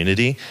Tulsa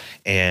community.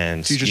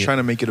 And so you're just trying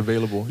to make it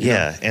available.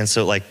 Yeah. And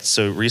so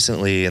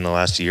recently in the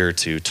last year or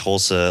two,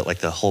 Tulsa, like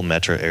the whole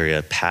metro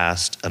area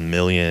passed 1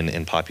 million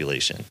in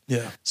population.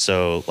 Yeah.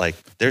 So like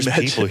there's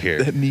people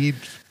here that need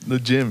the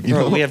gym.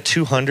 We have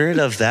 200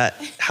 of that.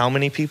 How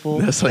many people?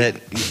 That's like,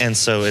 and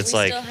so it's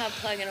we still have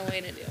plugging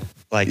away to do.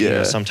 Like,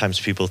 sometimes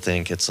people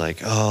think it's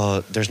like,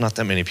 oh, there's not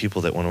that many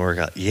people that want to work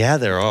out. Yeah,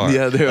 there are.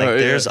 Yeah, there are.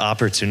 There's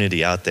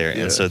opportunity out there.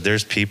 And so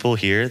there's people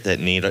here that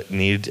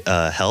need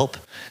help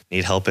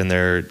in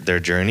their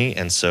journey.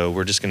 And so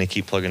we're just going to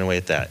keep plugging away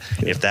at that.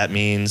 Yeah. If that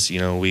means,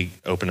 we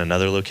open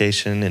another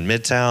location in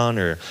Midtown,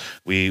 or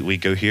we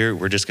go here,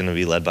 we're just going to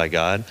be led by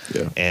God.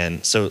 Yeah.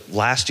 And so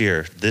last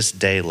year,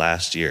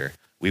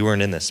 we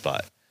weren't in this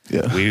spot.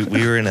 Yeah. We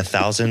were in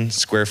 1,000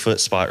 square foot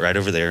spot right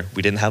over there.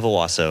 We didn't have a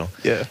Wasso.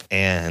 Yeah.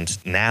 And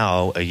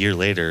now, a year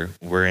later,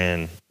 we're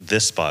in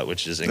this spot,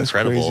 which is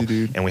incredible. Crazy,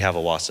 dude. And we have a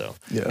Wasso.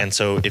 Yeah. And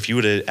so if you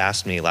would have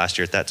asked me last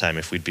year at that time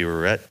if we'd be where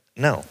we're at,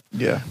 no.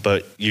 Yeah.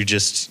 But you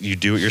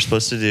do what you're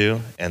supposed to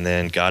do, and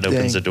then God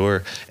opens the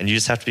door, and you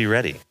just have to be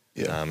ready.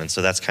 Yeah. And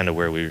so that's kind of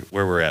where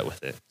we're at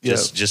with it. Yeah.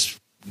 Just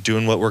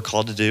doing what we're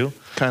called to do,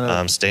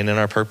 staying in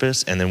our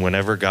purpose, and then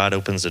whenever God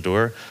opens the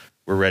door,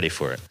 we're ready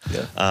for it.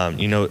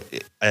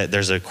 Yeah.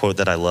 There's a quote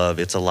that I love.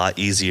 It's a lot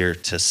easier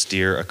to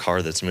steer a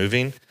car that's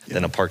moving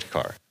than a parked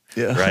car.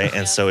 Yeah. Right.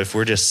 And so if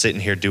we're just sitting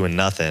here doing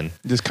nothing,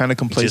 just kind of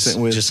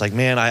complacent just like,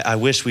 man, I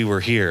wish we were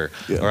here,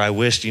 or I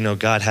wish,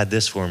 God had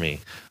this for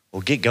me. Well,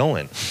 get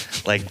going,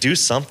 like do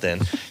something.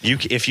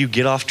 If you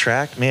get off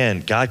track, man,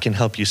 God can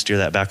help you steer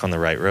that back on the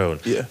right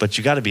road. Yeah. But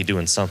you got to be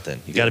doing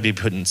something. You got to be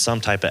putting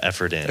some type of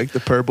effort in. Like the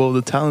parable of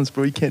the talents,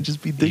 bro. You can't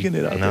just be digging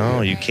it out. No,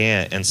 you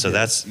can't. And so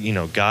that's,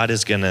 God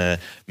is going to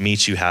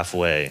meet you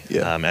halfway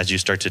as you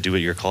start to do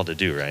what you're called to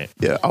do, right?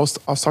 Yeah. I was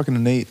talking to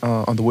Nate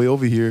on the way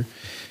over here,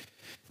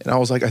 and I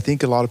was like, I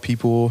think a lot of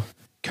people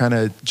kind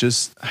of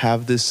just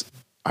have this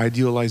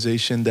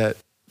idealization that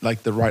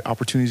like the right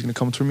opportunity is going to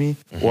come to me,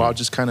 or I'll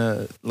just kind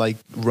of like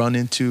run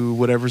into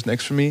whatever's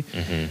next for me.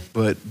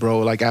 But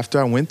bro, like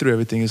after I went through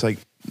everything, it's like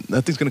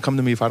nothing's going to come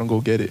to me if I don't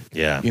go get it.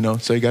 Yeah.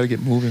 So you got to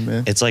get moving,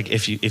 man. It's like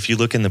if you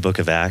look in the book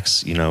of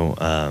Acts,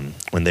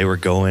 when they were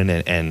going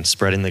and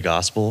spreading the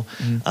gospel,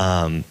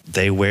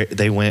 they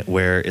went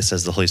where it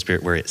says the Holy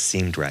Spirit, where it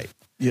seemed right.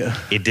 Yeah.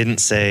 It didn't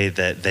say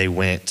that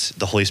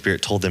the Holy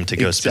Spirit told them to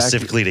go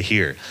specifically to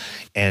here.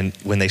 And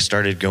when they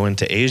started going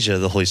to Asia,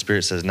 the Holy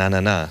Spirit says,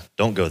 nah,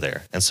 don't go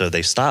there. And so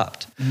they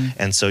stopped.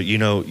 And so,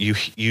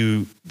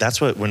 that's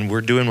when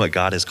we're doing what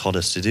God has called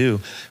us to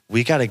do,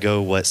 we got to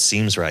go what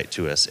seems right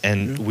to us.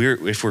 And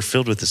if we're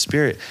filled with the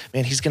Spirit,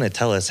 man, he's going to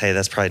tell us, hey,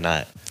 that's probably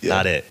not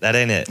it. That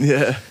ain't it.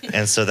 Yeah.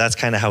 And so that's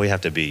kind of how we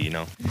have to be,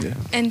 Yeah.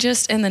 And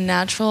just in the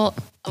natural,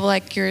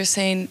 like you're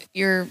saying,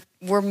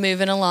 we're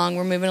moving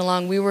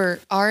along. We were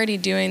already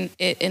doing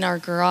it in our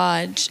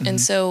garage. And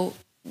so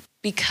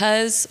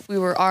because we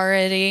were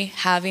already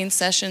having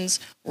sessions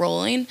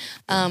rolling,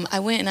 I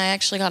went and I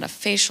actually got a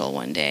facial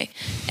one day.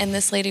 And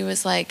this lady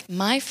was like,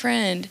 my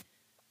friend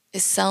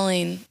is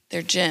selling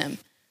their gym.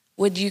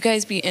 Would you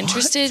guys be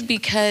interested?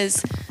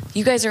 Because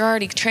you guys are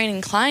already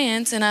training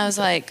clients. And I was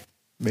like,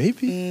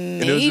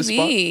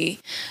 maybe.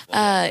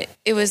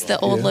 It was the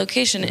old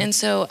location. And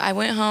so I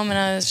went home and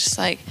I was just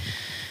like,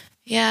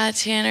 yeah,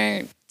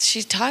 Tanner,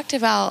 she talked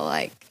about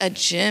like a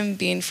gym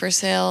being for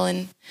sale.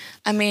 And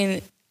I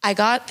mean, I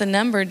got the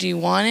number, do you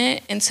want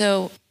it? And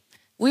so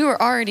we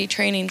were already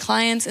training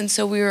clients, and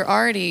so we were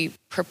already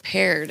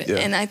prepared. Yeah.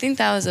 And I think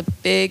that was a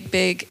big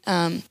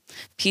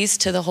piece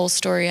to the whole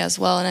story as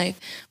well. And I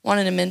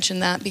wanted to mention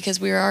that because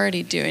we were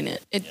already doing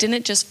it. It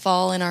didn't just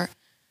fall in our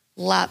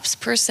laps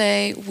per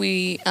se.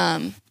 We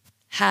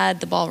had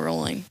the ball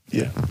rolling.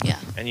 Yeah. Yeah.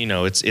 And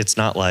it's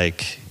not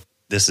like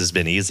this has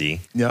been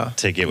easy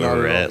to get where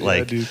we're at.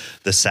 Like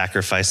the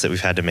sacrifice that we've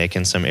had to make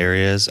in some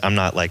areas. I'm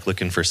not like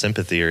looking for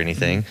sympathy or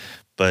anything,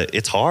 but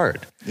it's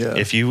hard. Yeah.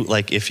 If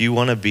you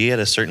want to be at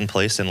a certain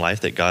place in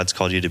life that God's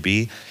called you to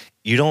be,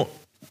 you don't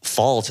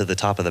fall to the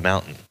top of the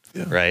mountain,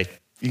 right?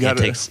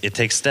 It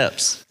takes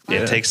steps.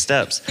 It takes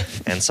steps.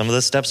 And some of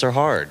the steps are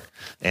hard.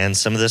 And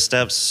some of the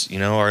steps,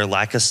 are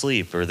lack of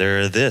sleep, or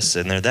they're this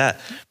and they're that.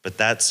 But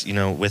that's,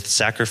 with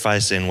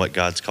sacrifice in what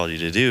God's called you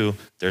to do,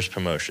 there's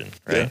promotion,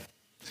 right?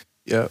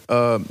 Yeah.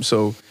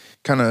 So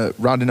kind of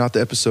rounding out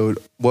the episode,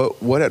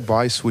 what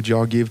advice would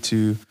y'all give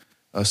to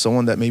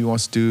someone that maybe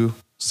wants to do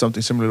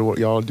something similar to what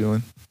y'all are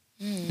doing?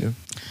 Yeah.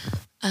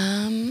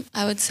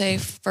 I would say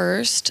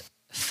first,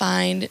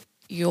 find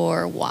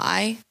your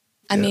why.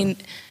 I mean,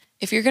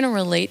 if you're going to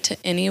relate to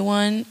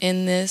anyone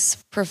in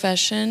this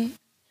profession,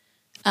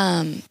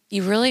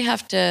 you really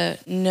have to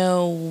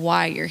know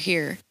why you're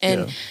here.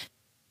 And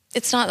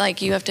it's not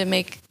like you have to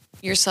make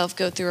yourself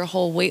go through a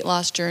whole weight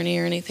loss journey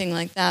or anything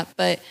like that,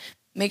 but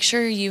make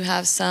sure you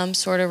have some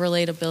sort of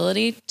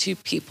relatability to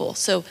people.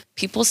 So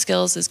people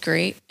skills is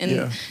great.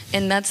 And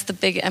that's the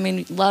big, I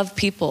mean, love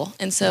people.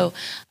 And so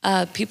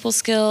people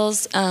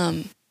skills,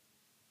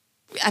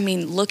 I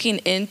mean, looking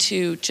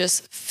into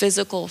just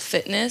physical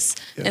fitness.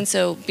 And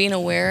so being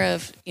aware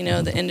of, you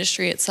know, the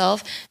industry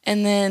itself,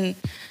 and then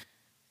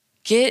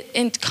get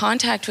in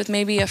contact with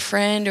maybe a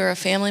friend or a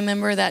family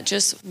member that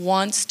just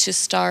wants to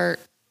start,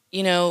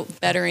 you know,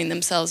 bettering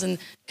themselves, and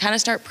kind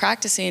of start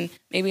practicing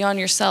maybe on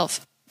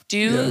yourself.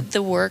 Do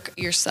the work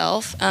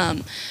yourself,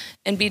 and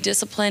be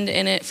disciplined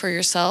in it for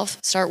yourself.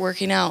 Start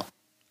working out.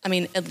 I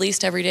mean, at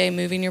least every day,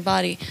 moving your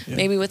body,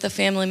 maybe with a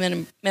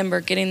family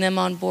member, getting them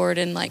on board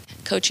and like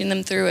coaching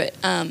them through it.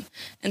 And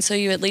so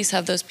you at least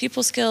have those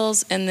people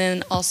skills, and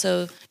then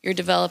also you're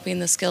developing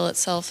the skill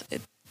itself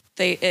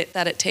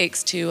that it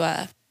takes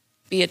to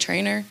be a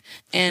trainer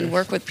and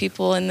work with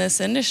people in this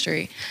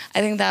industry. I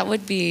think that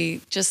would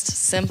be just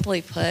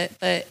simply put,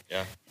 but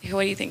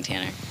what do you think,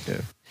 Tanner?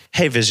 Yeah.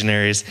 Hey,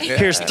 visionaries,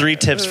 here's 3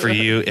 tips for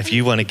you if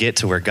you want to get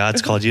to where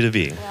God's called you to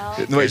be.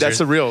 Well, wait, that's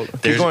the real.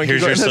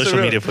 Here's your social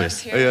media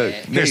post.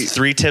 Here's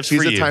 3 tips for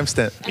you. Here's a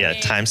timestamp. Yeah,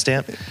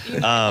 timestamp.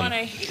 You want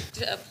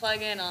to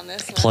plug in on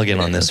this one. Plug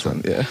in on this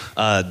one.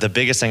 Yeah. The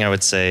biggest thing I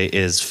would say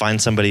is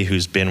find somebody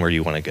who's been where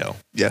you want to go.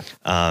 Yeah.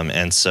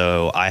 And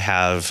so I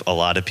have a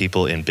lot of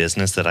people in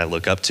business that I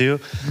look up to,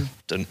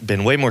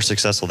 been way more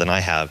successful than I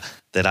have,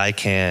 that I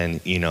can,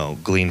 you know,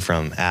 glean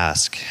from,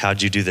 ask,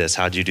 how'd you do this?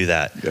 How'd you do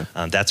that?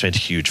 Yeah. That's been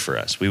huge for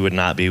us. We would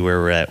not be where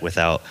we're at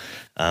without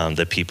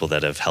the people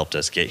that have helped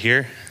us get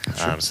here.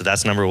 Sure. So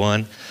that's number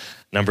 1.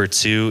 Number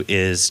 2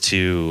 is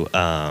to,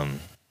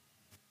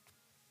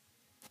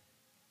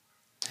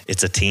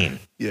 it's a team.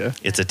 Yeah.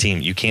 It's a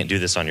team. You can't do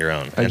this on your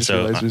own. I just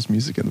realized there's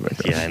music in the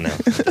background. Yeah, I know.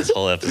 This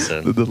whole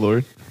episode. The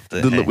Lord.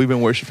 We've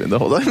been worshiping the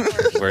whole time.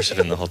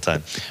 Worshiping the whole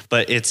time.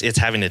 But it's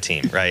having a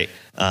team, right?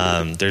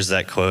 There's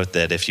that quote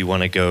that if you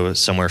want to go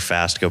somewhere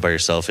fast, go by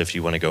yourself. If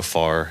you want to go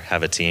far,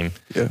 have a team.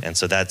 Yeah. And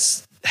so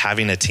that's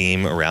having a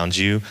team around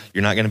you.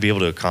 You're not going to be able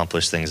to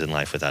accomplish things in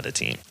life without a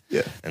team.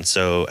 Yeah. And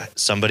so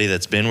somebody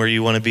that's been where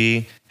you want to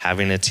be,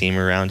 having a team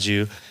around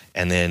you,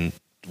 and then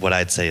what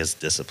I'd say is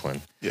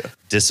discipline. Yeah.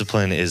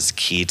 Discipline is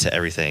key to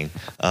everything.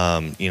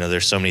 You know,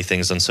 there's so many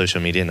things on social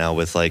media now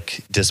with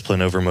like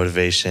discipline over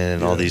motivation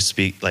and all these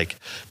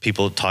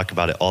people talk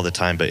about it all the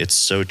time, but it's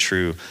so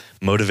true.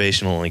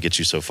 Motivation will only get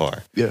you so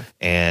far. Yeah.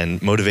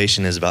 And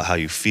motivation is about how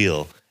you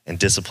feel, and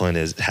discipline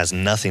has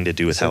nothing to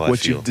do with how I feel.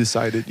 What you've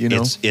decided, you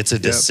know? It's a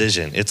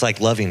decision. It's like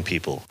loving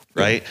people,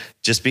 right?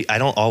 I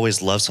don't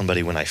always love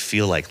somebody when I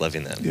feel like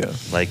loving them. Yeah.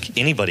 Like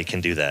anybody can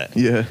do that.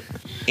 Yeah.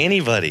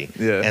 Anybody.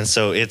 Yeah. And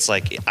so it's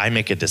like I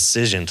make a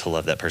decision to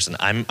love that person.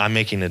 I'm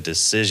making a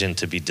decision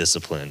to be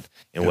disciplined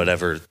in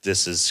whatever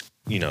this is,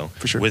 you know,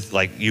 for sure. with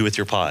like you with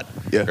your pod.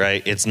 Yeah.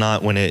 Right? It's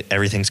not when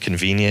everything's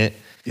convenient.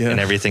 Yeah.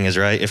 And everything is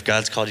right. If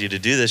God's called you to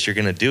do this, you're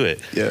going to do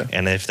it. Yeah.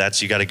 And if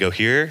that's, you got to go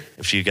here,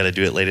 if you got to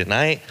do it late at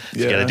night,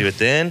 if you got to do it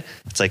then,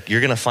 it's like,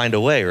 you're going to find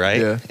a way,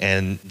 right? Yeah.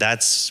 And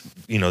that's,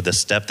 you know, the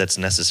step that's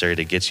necessary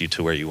to get you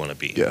to where you want to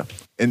be. Yeah.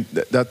 And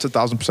that's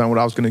 1,000% what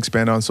I was going to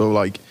expand on. So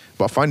like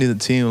about finding the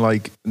team,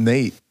 like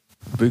Nate,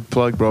 big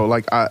plug, bro.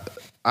 Like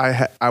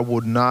I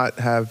would not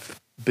have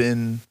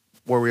been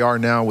where we are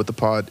now with the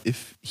pod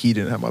if he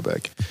didn't have my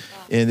back.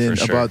 And then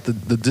about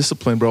the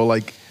discipline, bro,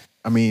 like,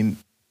 I mean,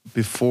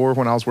 before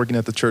when I was working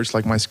at the church,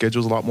 like my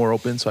schedule's a lot more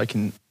open, so I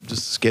can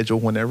just schedule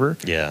whenever.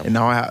 Yeah. And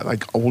now I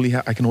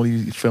can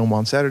only film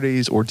on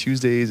Saturdays or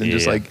Tuesdays, and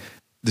just like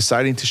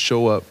deciding to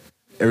show up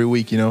every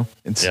week, you know,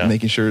 and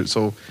making sure.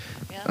 So,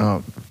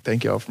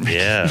 thank y'all for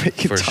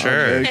making for time,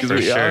 sure, man, 'cause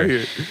we out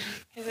here.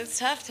 Because it's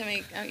tough to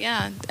make.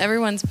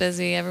 Everyone's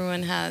busy.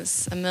 Everyone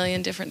has a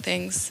million different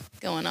things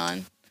going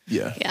on.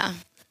 Yeah. Yeah.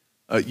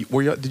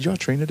 Did y'all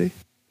train today?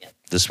 Yeah.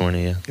 This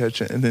morning, yeah.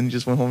 Yeah, and then you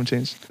just went home and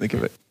changed. Think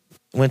of it.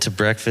 Went to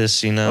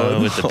breakfast, you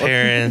know, with the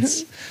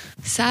parents.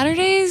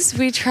 Saturdays,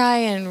 we try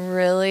and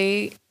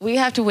we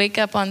have to wake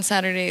up on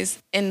Saturdays.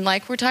 And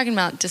like we're talking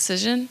about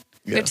decision,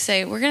 we have to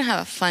say, we're going to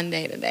have a fun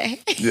day today.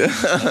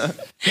 Yeah.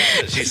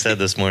 She said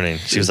this morning,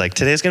 she was like,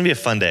 today's going to be a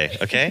fun day,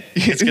 okay?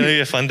 It's going to be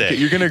a fun day.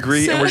 You're going to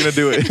agree and we're going to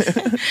do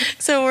it.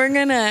 So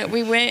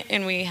we went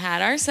and we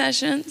had our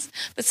sessions,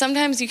 but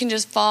sometimes you can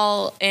just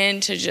fall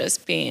into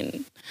just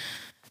being,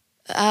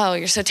 oh,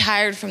 you're so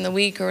tired from the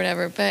week or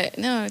whatever. But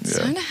no, it's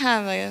time to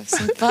have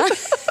some fun.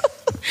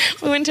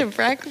 We went to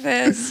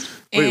breakfast.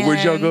 Wait,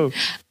 where'd y'all go?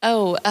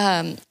 Oh,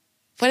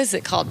 what is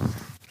it called?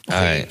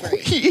 All right.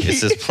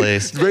 It's this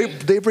place.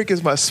 Daybreak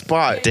is my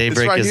spot.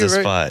 Daybreak right is here, the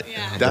right? spot.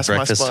 Yeah. That's the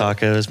breakfast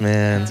tacos,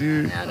 man.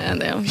 Dude,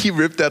 no. He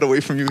ripped that away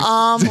from you.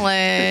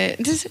 Omelet.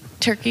 Just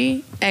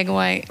turkey, egg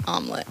white,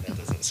 omelet.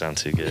 doesn't sound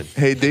too good.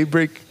 Hey,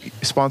 Daybreak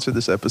sponsored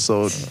this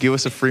episode. Give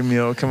us a free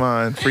meal. Come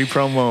on, free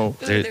promo.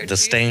 The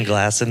stained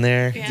glass in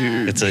there, yeah.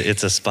 dude.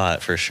 It's a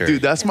spot for sure.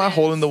 Dude, that's my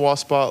hole in the wall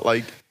spot.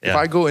 Like, if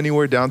I go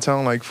anywhere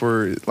downtown, like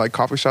for like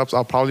coffee shops,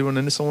 I'll probably run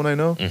into someone I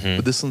know.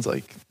 But this one's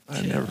like,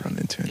 I never run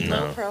into him.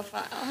 Low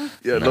profile.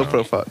 Yeah, low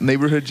profile.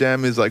 Neighborhood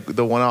Jam is like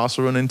the one I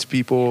also run into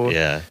people.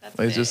 Yeah.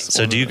 Like just.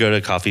 So do you go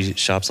to coffee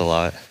shops a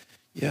lot?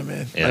 Yeah,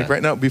 man. Yeah. Like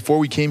right now, before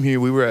we came here,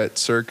 we were at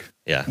Cirque.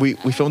 Yeah. We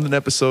filmed an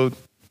episode,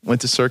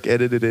 went to Cirque,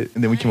 edited it,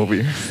 and then we came over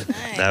here.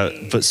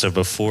 Nice. So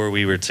before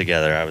we were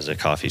together, I was a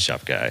coffee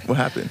shop guy. What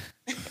happened?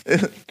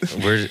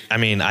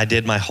 I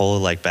did my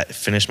whole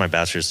finished my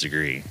bachelor's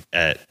degree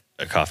at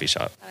a coffee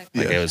shop.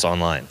 It was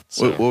online.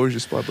 So What was your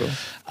spot, bro?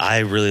 I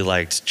really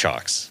liked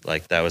Chalks.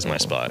 Like that was my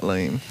spot.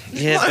 Lame.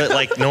 Yeah, but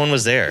like no one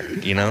was there,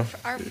 you know?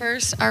 Our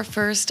first.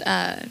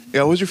 Yeah,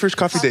 what was your first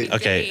coffee date?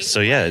 Okay, so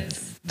yeah,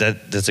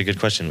 that's a good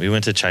question. We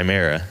went to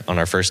Chimera on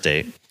our first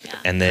date. Yeah.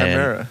 And then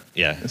Chimera.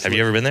 Yeah. Have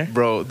you ever been there?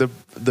 Bro,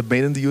 the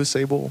Made in the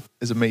USA Bowl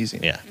is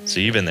amazing. Yeah. So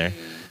you've been there.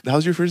 That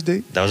was your first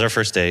date? That was our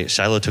first date.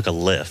 Shiloh took a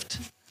lift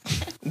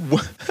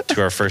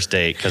to our first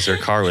date because her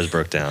car was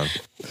broke down.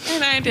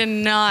 And I did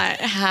not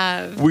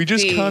have. We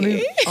just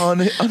counted on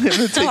him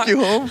to take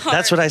you home.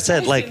 That's what I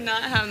said. I Like, did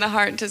not have the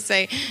heart to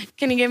say,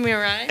 "Can you give me a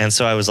ride?" and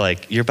so I was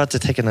like, "You're about to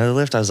take another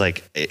lift." I was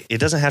like, "It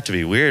doesn't have to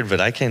be weird, but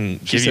I can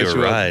give you a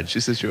ride." She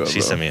set you up. She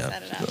bro. set me up.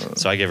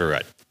 So I gave her a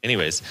ride.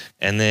 Anyways,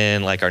 and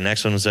then like our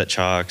next one was at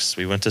Chalks.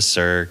 We went to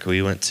Cirque.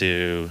 We went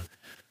to.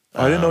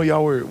 I didn't know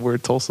y'all were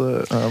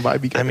Tulsa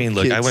vibey guys. I mean,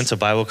 look, kids. I went to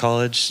Bible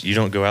college. You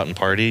don't go out and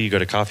party. You go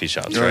to coffee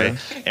shops, right?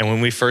 And when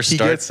we first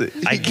started,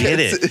 I get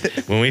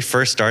it. When we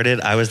first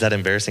started, I was that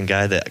embarrassing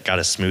guy that got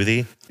a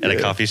smoothie at a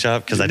coffee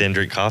shop because I didn't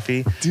drink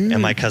coffee. Dude.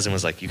 And my cousin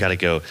was like, "You got to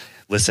go.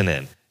 Listen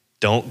in.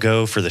 Don't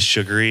go for the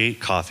sugary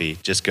coffee.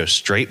 Just go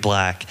straight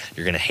black.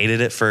 You're gonna hate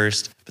it at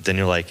first, but then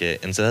you'll like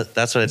it." And so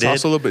that's what I did.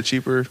 It's also a little bit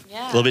cheaper.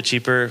 Yeah. A little bit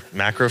cheaper,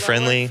 macro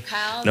friendly,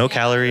 no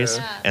calories.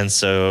 Yeah. And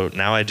so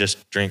now I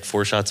just drink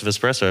 4 shots of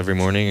espresso every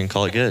morning and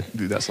call it good.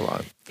 Dude, that's a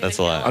lot. That's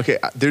a lot. Okay,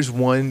 there's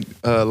one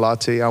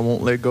latte I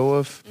won't let go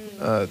of.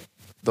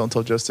 Don't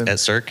tell Justin. At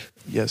Cirque,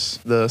 Yes,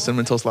 the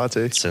cinnamon toast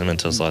latte. cinnamon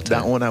toast latte.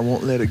 That one I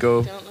won't let it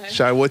go. Don't let it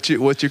Shy, what's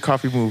your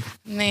coffee move?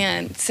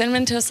 Man,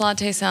 cinnamon toast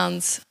latte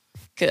sounds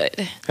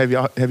good. Have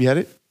you had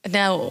it?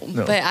 No,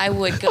 but I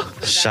would go for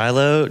that.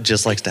 Shiloh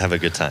just likes to have a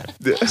good time.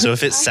 So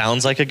if it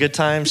sounds like a good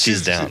time,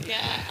 she's down.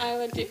 Yeah, I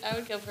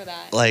would go for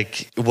that.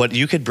 Like what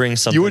you could bring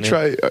something. You would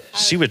try.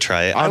 She would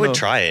try it. I I would know.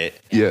 try it.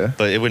 Yeah.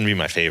 But it wouldn't be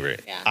my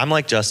favorite. Yeah. I'm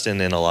like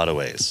Justin in a lot of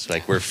ways.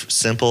 Like we're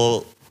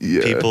simple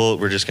people.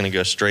 We're just gonna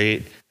go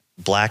straight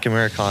black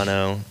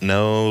Americano.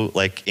 No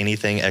like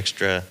anything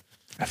extra.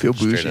 I feel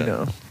bougie Straight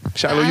now. up.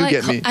 Shiloh, you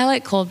get me. I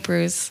like cold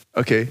brews.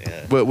 Okay,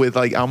 Yeah. but with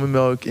like almond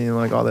milk and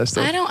like all that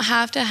stuff. I don't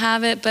have to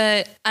have it,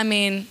 but I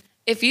mean,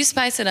 if you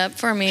spice it up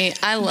for me,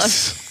 I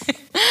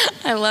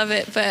love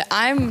it. But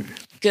I'm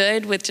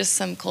good with just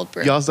some cold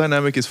brew. Y'all's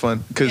dynamic is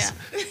fun because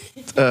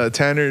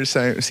Tanner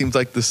seems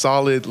like the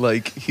solid,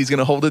 like he's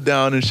gonna hold it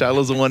down, and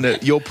Shiloh's the one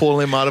that you'll pull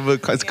him out of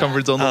his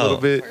comfort zone a little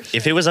bit.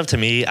 If it was up to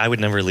me, I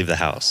would never leave the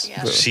house.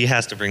 Yeah. She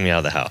has to bring me out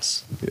of the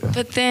house.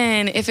 But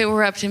then if it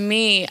were up to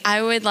me,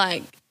 I would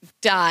like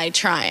die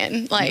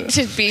trying, like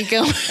to be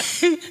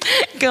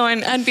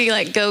going. I'd be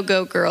like go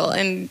girl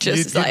and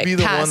just You'd like be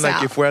the pass one like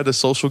out. if we're at a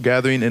social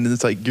gathering and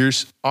it's like you're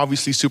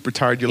obviously super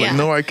tired. You're like,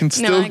 no, I can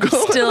still I'm go.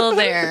 still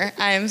there.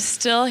 I am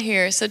still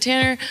here. So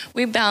Tanner,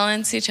 we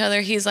balance each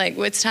other. He's like,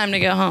 well, it's time to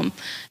go home,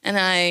 and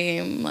I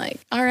am like,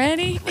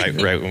 already.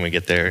 Right when we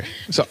get there.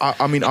 So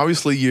I mean,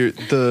 obviously,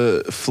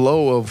 the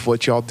flow of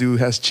what y'all do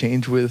has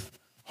changed with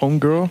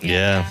Homegirl.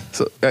 Yeah.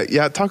 So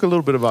talk a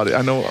little bit about it.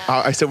 I know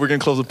I said we're gonna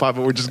close the pot,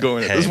 but we're just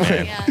going at Hey, this point.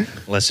 man. Yeah.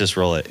 Let's just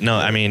roll it. No,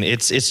 I mean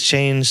it's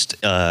changed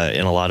in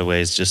a lot of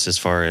ways, just as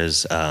far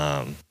as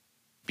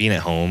being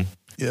at home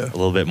Yeah. a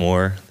little bit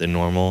more than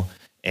normal.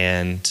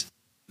 And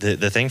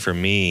the thing for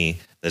me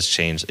that's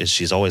changed is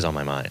she's always on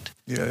my mind.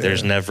 Yeah,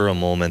 There's yeah. never a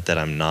moment that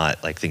I'm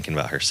not like thinking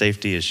about her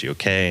safety. Is she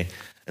okay?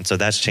 And so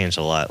that's changed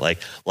a lot. Like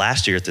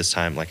last year at this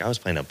time, like I was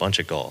playing a bunch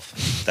of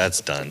golf.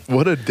 That's done.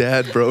 What a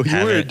dad, bro! You were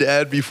a Haven't-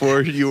 dad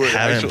before you were an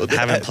actual dad.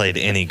 Haven't played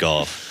any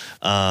golf.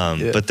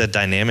 But the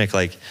dynamic,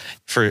 like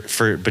for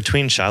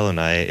between Shiloh and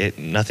I,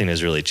 nothing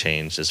has really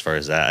changed as far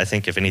as that. I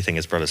think if anything,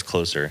 it's brought us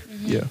closer.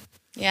 Yeah.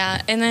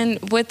 Yeah, and then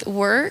with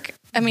work,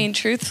 I mean,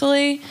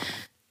 truthfully,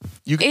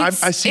 I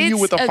see you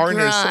with a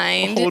harness.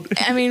 grind.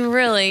 I mean,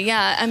 really,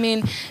 yeah. I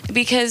mean,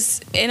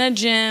 because in a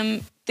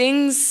gym,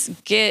 things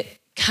get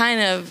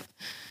kind of,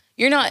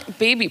 you're not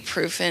baby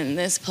proof in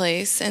this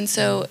place. And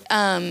so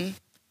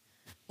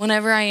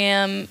whenever I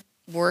am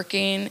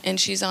working and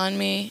she's on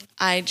me,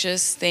 I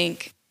just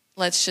think,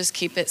 let's just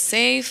keep it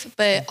safe.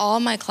 But all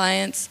my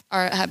clients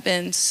have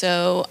been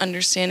so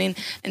understanding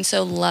and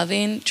so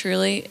loving,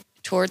 truly,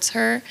 towards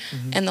her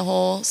and the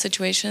whole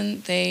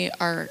situation. They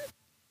are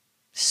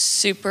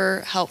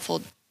super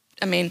helpful.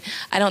 I mean,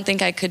 I don't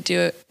think I could do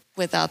it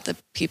without the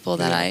people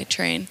that I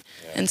train.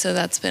 Yeah. And so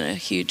that's been a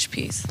huge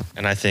piece.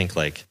 And I think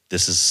like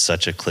this is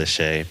such a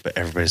cliche, but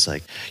everybody's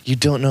like, you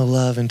don't know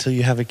love until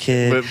you have a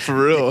kid. But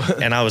for real.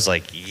 And I was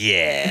like,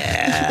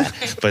 yeah.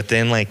 But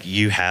then like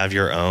you have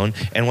your own.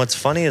 And what's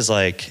funny is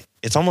like,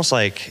 it's almost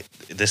like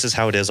this is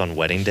how it is on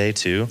wedding day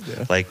too.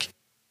 Yeah. Like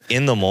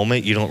in the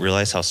moment, you don't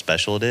realize how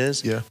special it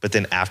is. Yeah. But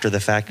then after the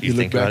fact, you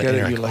think about it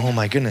and you're like, oh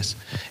my goodness.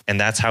 And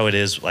that's how it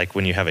is like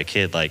when you have a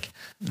kid. Like,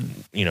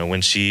 you know,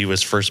 when she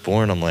was first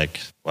born, I'm like,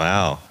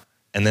 wow.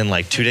 And then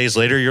like 2 days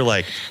later, you're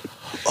like,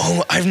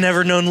 oh, I've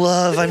never known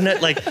love.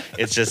 Like,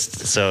 it's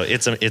just, so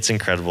it's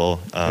incredible.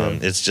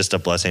 It's just a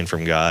blessing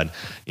from God.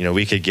 You know,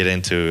 we could get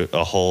into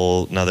a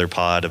whole nother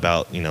pod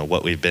about, you know,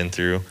 what we've been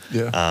through.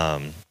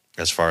 Yeah.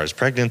 As far as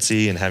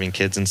pregnancy and having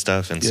kids and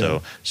stuff. And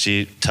so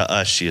to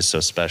us, she is so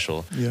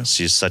special. Yeah.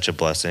 She's such a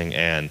blessing.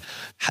 And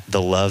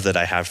the love that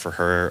I have for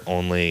her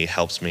only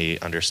helps me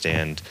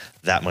understand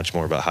that much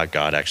more about how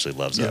God actually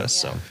loves us.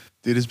 So.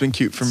 Dude, it's been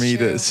cute for me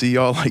to see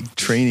y'all like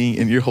training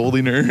and you're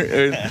holding her.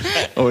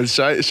 And,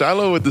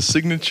 Shiloh with the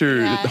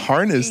signature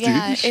harness, dude.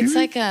 Yeah, it's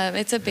like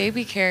it's a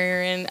baby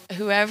carrier, and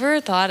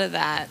whoever thought of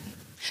that.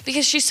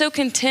 Because she's so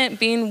content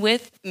being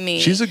with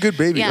me. She's a good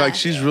baby. Like,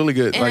 she's really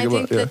good. And I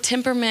think the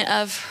temperament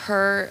of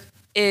her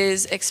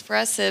is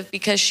expressive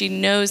because she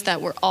knows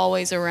that we're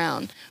always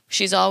around.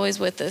 She's always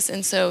with us.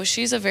 And so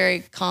she's a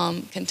very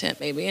calm, content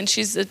baby. And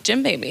she's a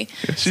gym baby.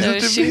 Yeah,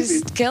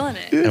 she's killing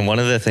it. Yeah. And one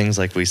of the things,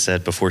 like we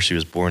said before she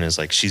was born, is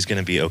like she's going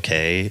to be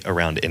okay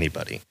around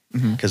anybody.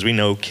 Because we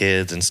know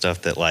kids and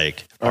stuff that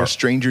like are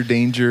stranger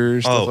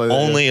danger. Stuff like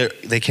that.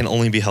 They can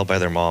only be held by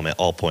their mom at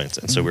all points.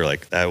 And so we're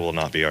like, that will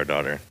not be our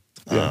daughter.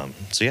 Yeah.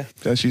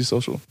 Yeah, she's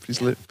social.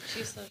 She's lit.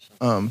 She's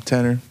social.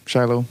 Tanner,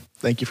 Shiloh,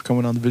 thank you for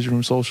coming on the Vision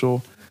Room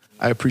Social.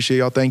 I appreciate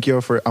y'all. Thank y'all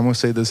for, I'm going to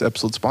say this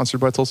episode's sponsored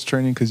by Tulsa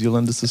Training because you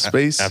lend us the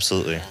space.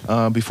 Absolutely.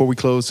 Before we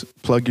close,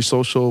 plug your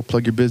social,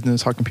 plug your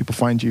business. How can people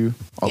find you?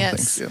 All the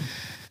things. Yeah.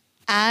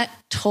 At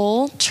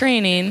Toll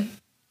Training,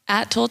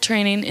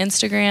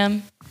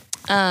 Instagram.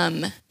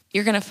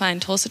 You're going to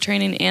find Tulsa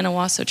Training and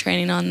Owasso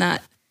Training on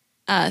that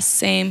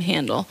same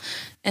handle.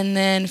 And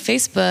then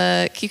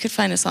Facebook, you could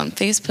find us on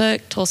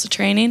Facebook, Tulsa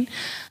Training.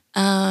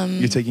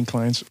 You're taking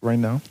clients right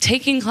now?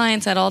 Taking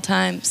clients at all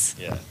times.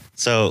 Yeah.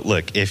 So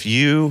look, if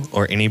you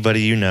or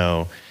anybody you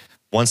know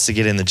wants to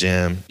get in the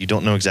gym, you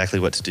don't know exactly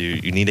what to do,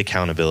 you need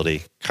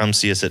accountability, come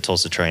see us at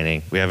Tulsa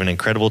Training. We have an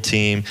incredible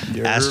team.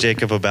 Ask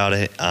Jacob about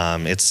it.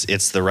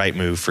 It's the right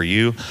move for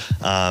you.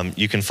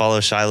 You can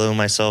follow Shiloh and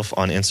myself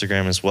on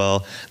Instagram as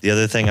well. The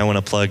other thing I want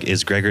to plug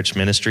is Gregurich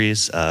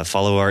Ministries.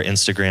 Follow our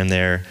Instagram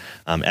there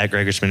at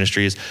Gregurich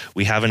Ministries.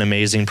 We have an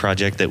amazing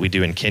project that we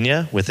do in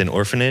Kenya with an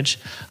orphanage.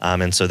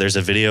 And so there's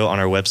a video on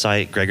our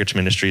website,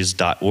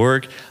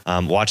 gregurichministries.org.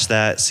 Watch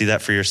that, see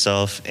that for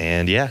yourself.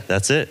 And yeah,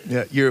 that's it.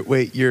 Yeah.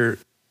 Your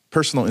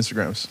personal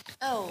Instagrams.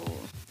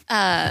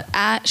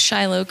 At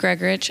Shiloh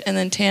Gregurich, and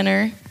then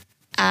Tanner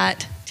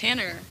at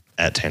Tanner.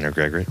 At Tanner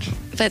Gregurich.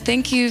 But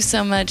thank you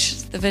so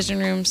much, the Vision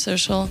Room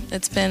Social.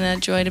 It's been a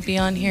joy to be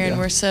on here, and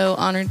we're so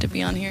honored to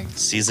be on here.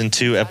 Season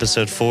 2,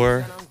 episode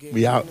 4.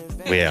 We out.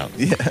 We out.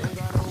 Yeah.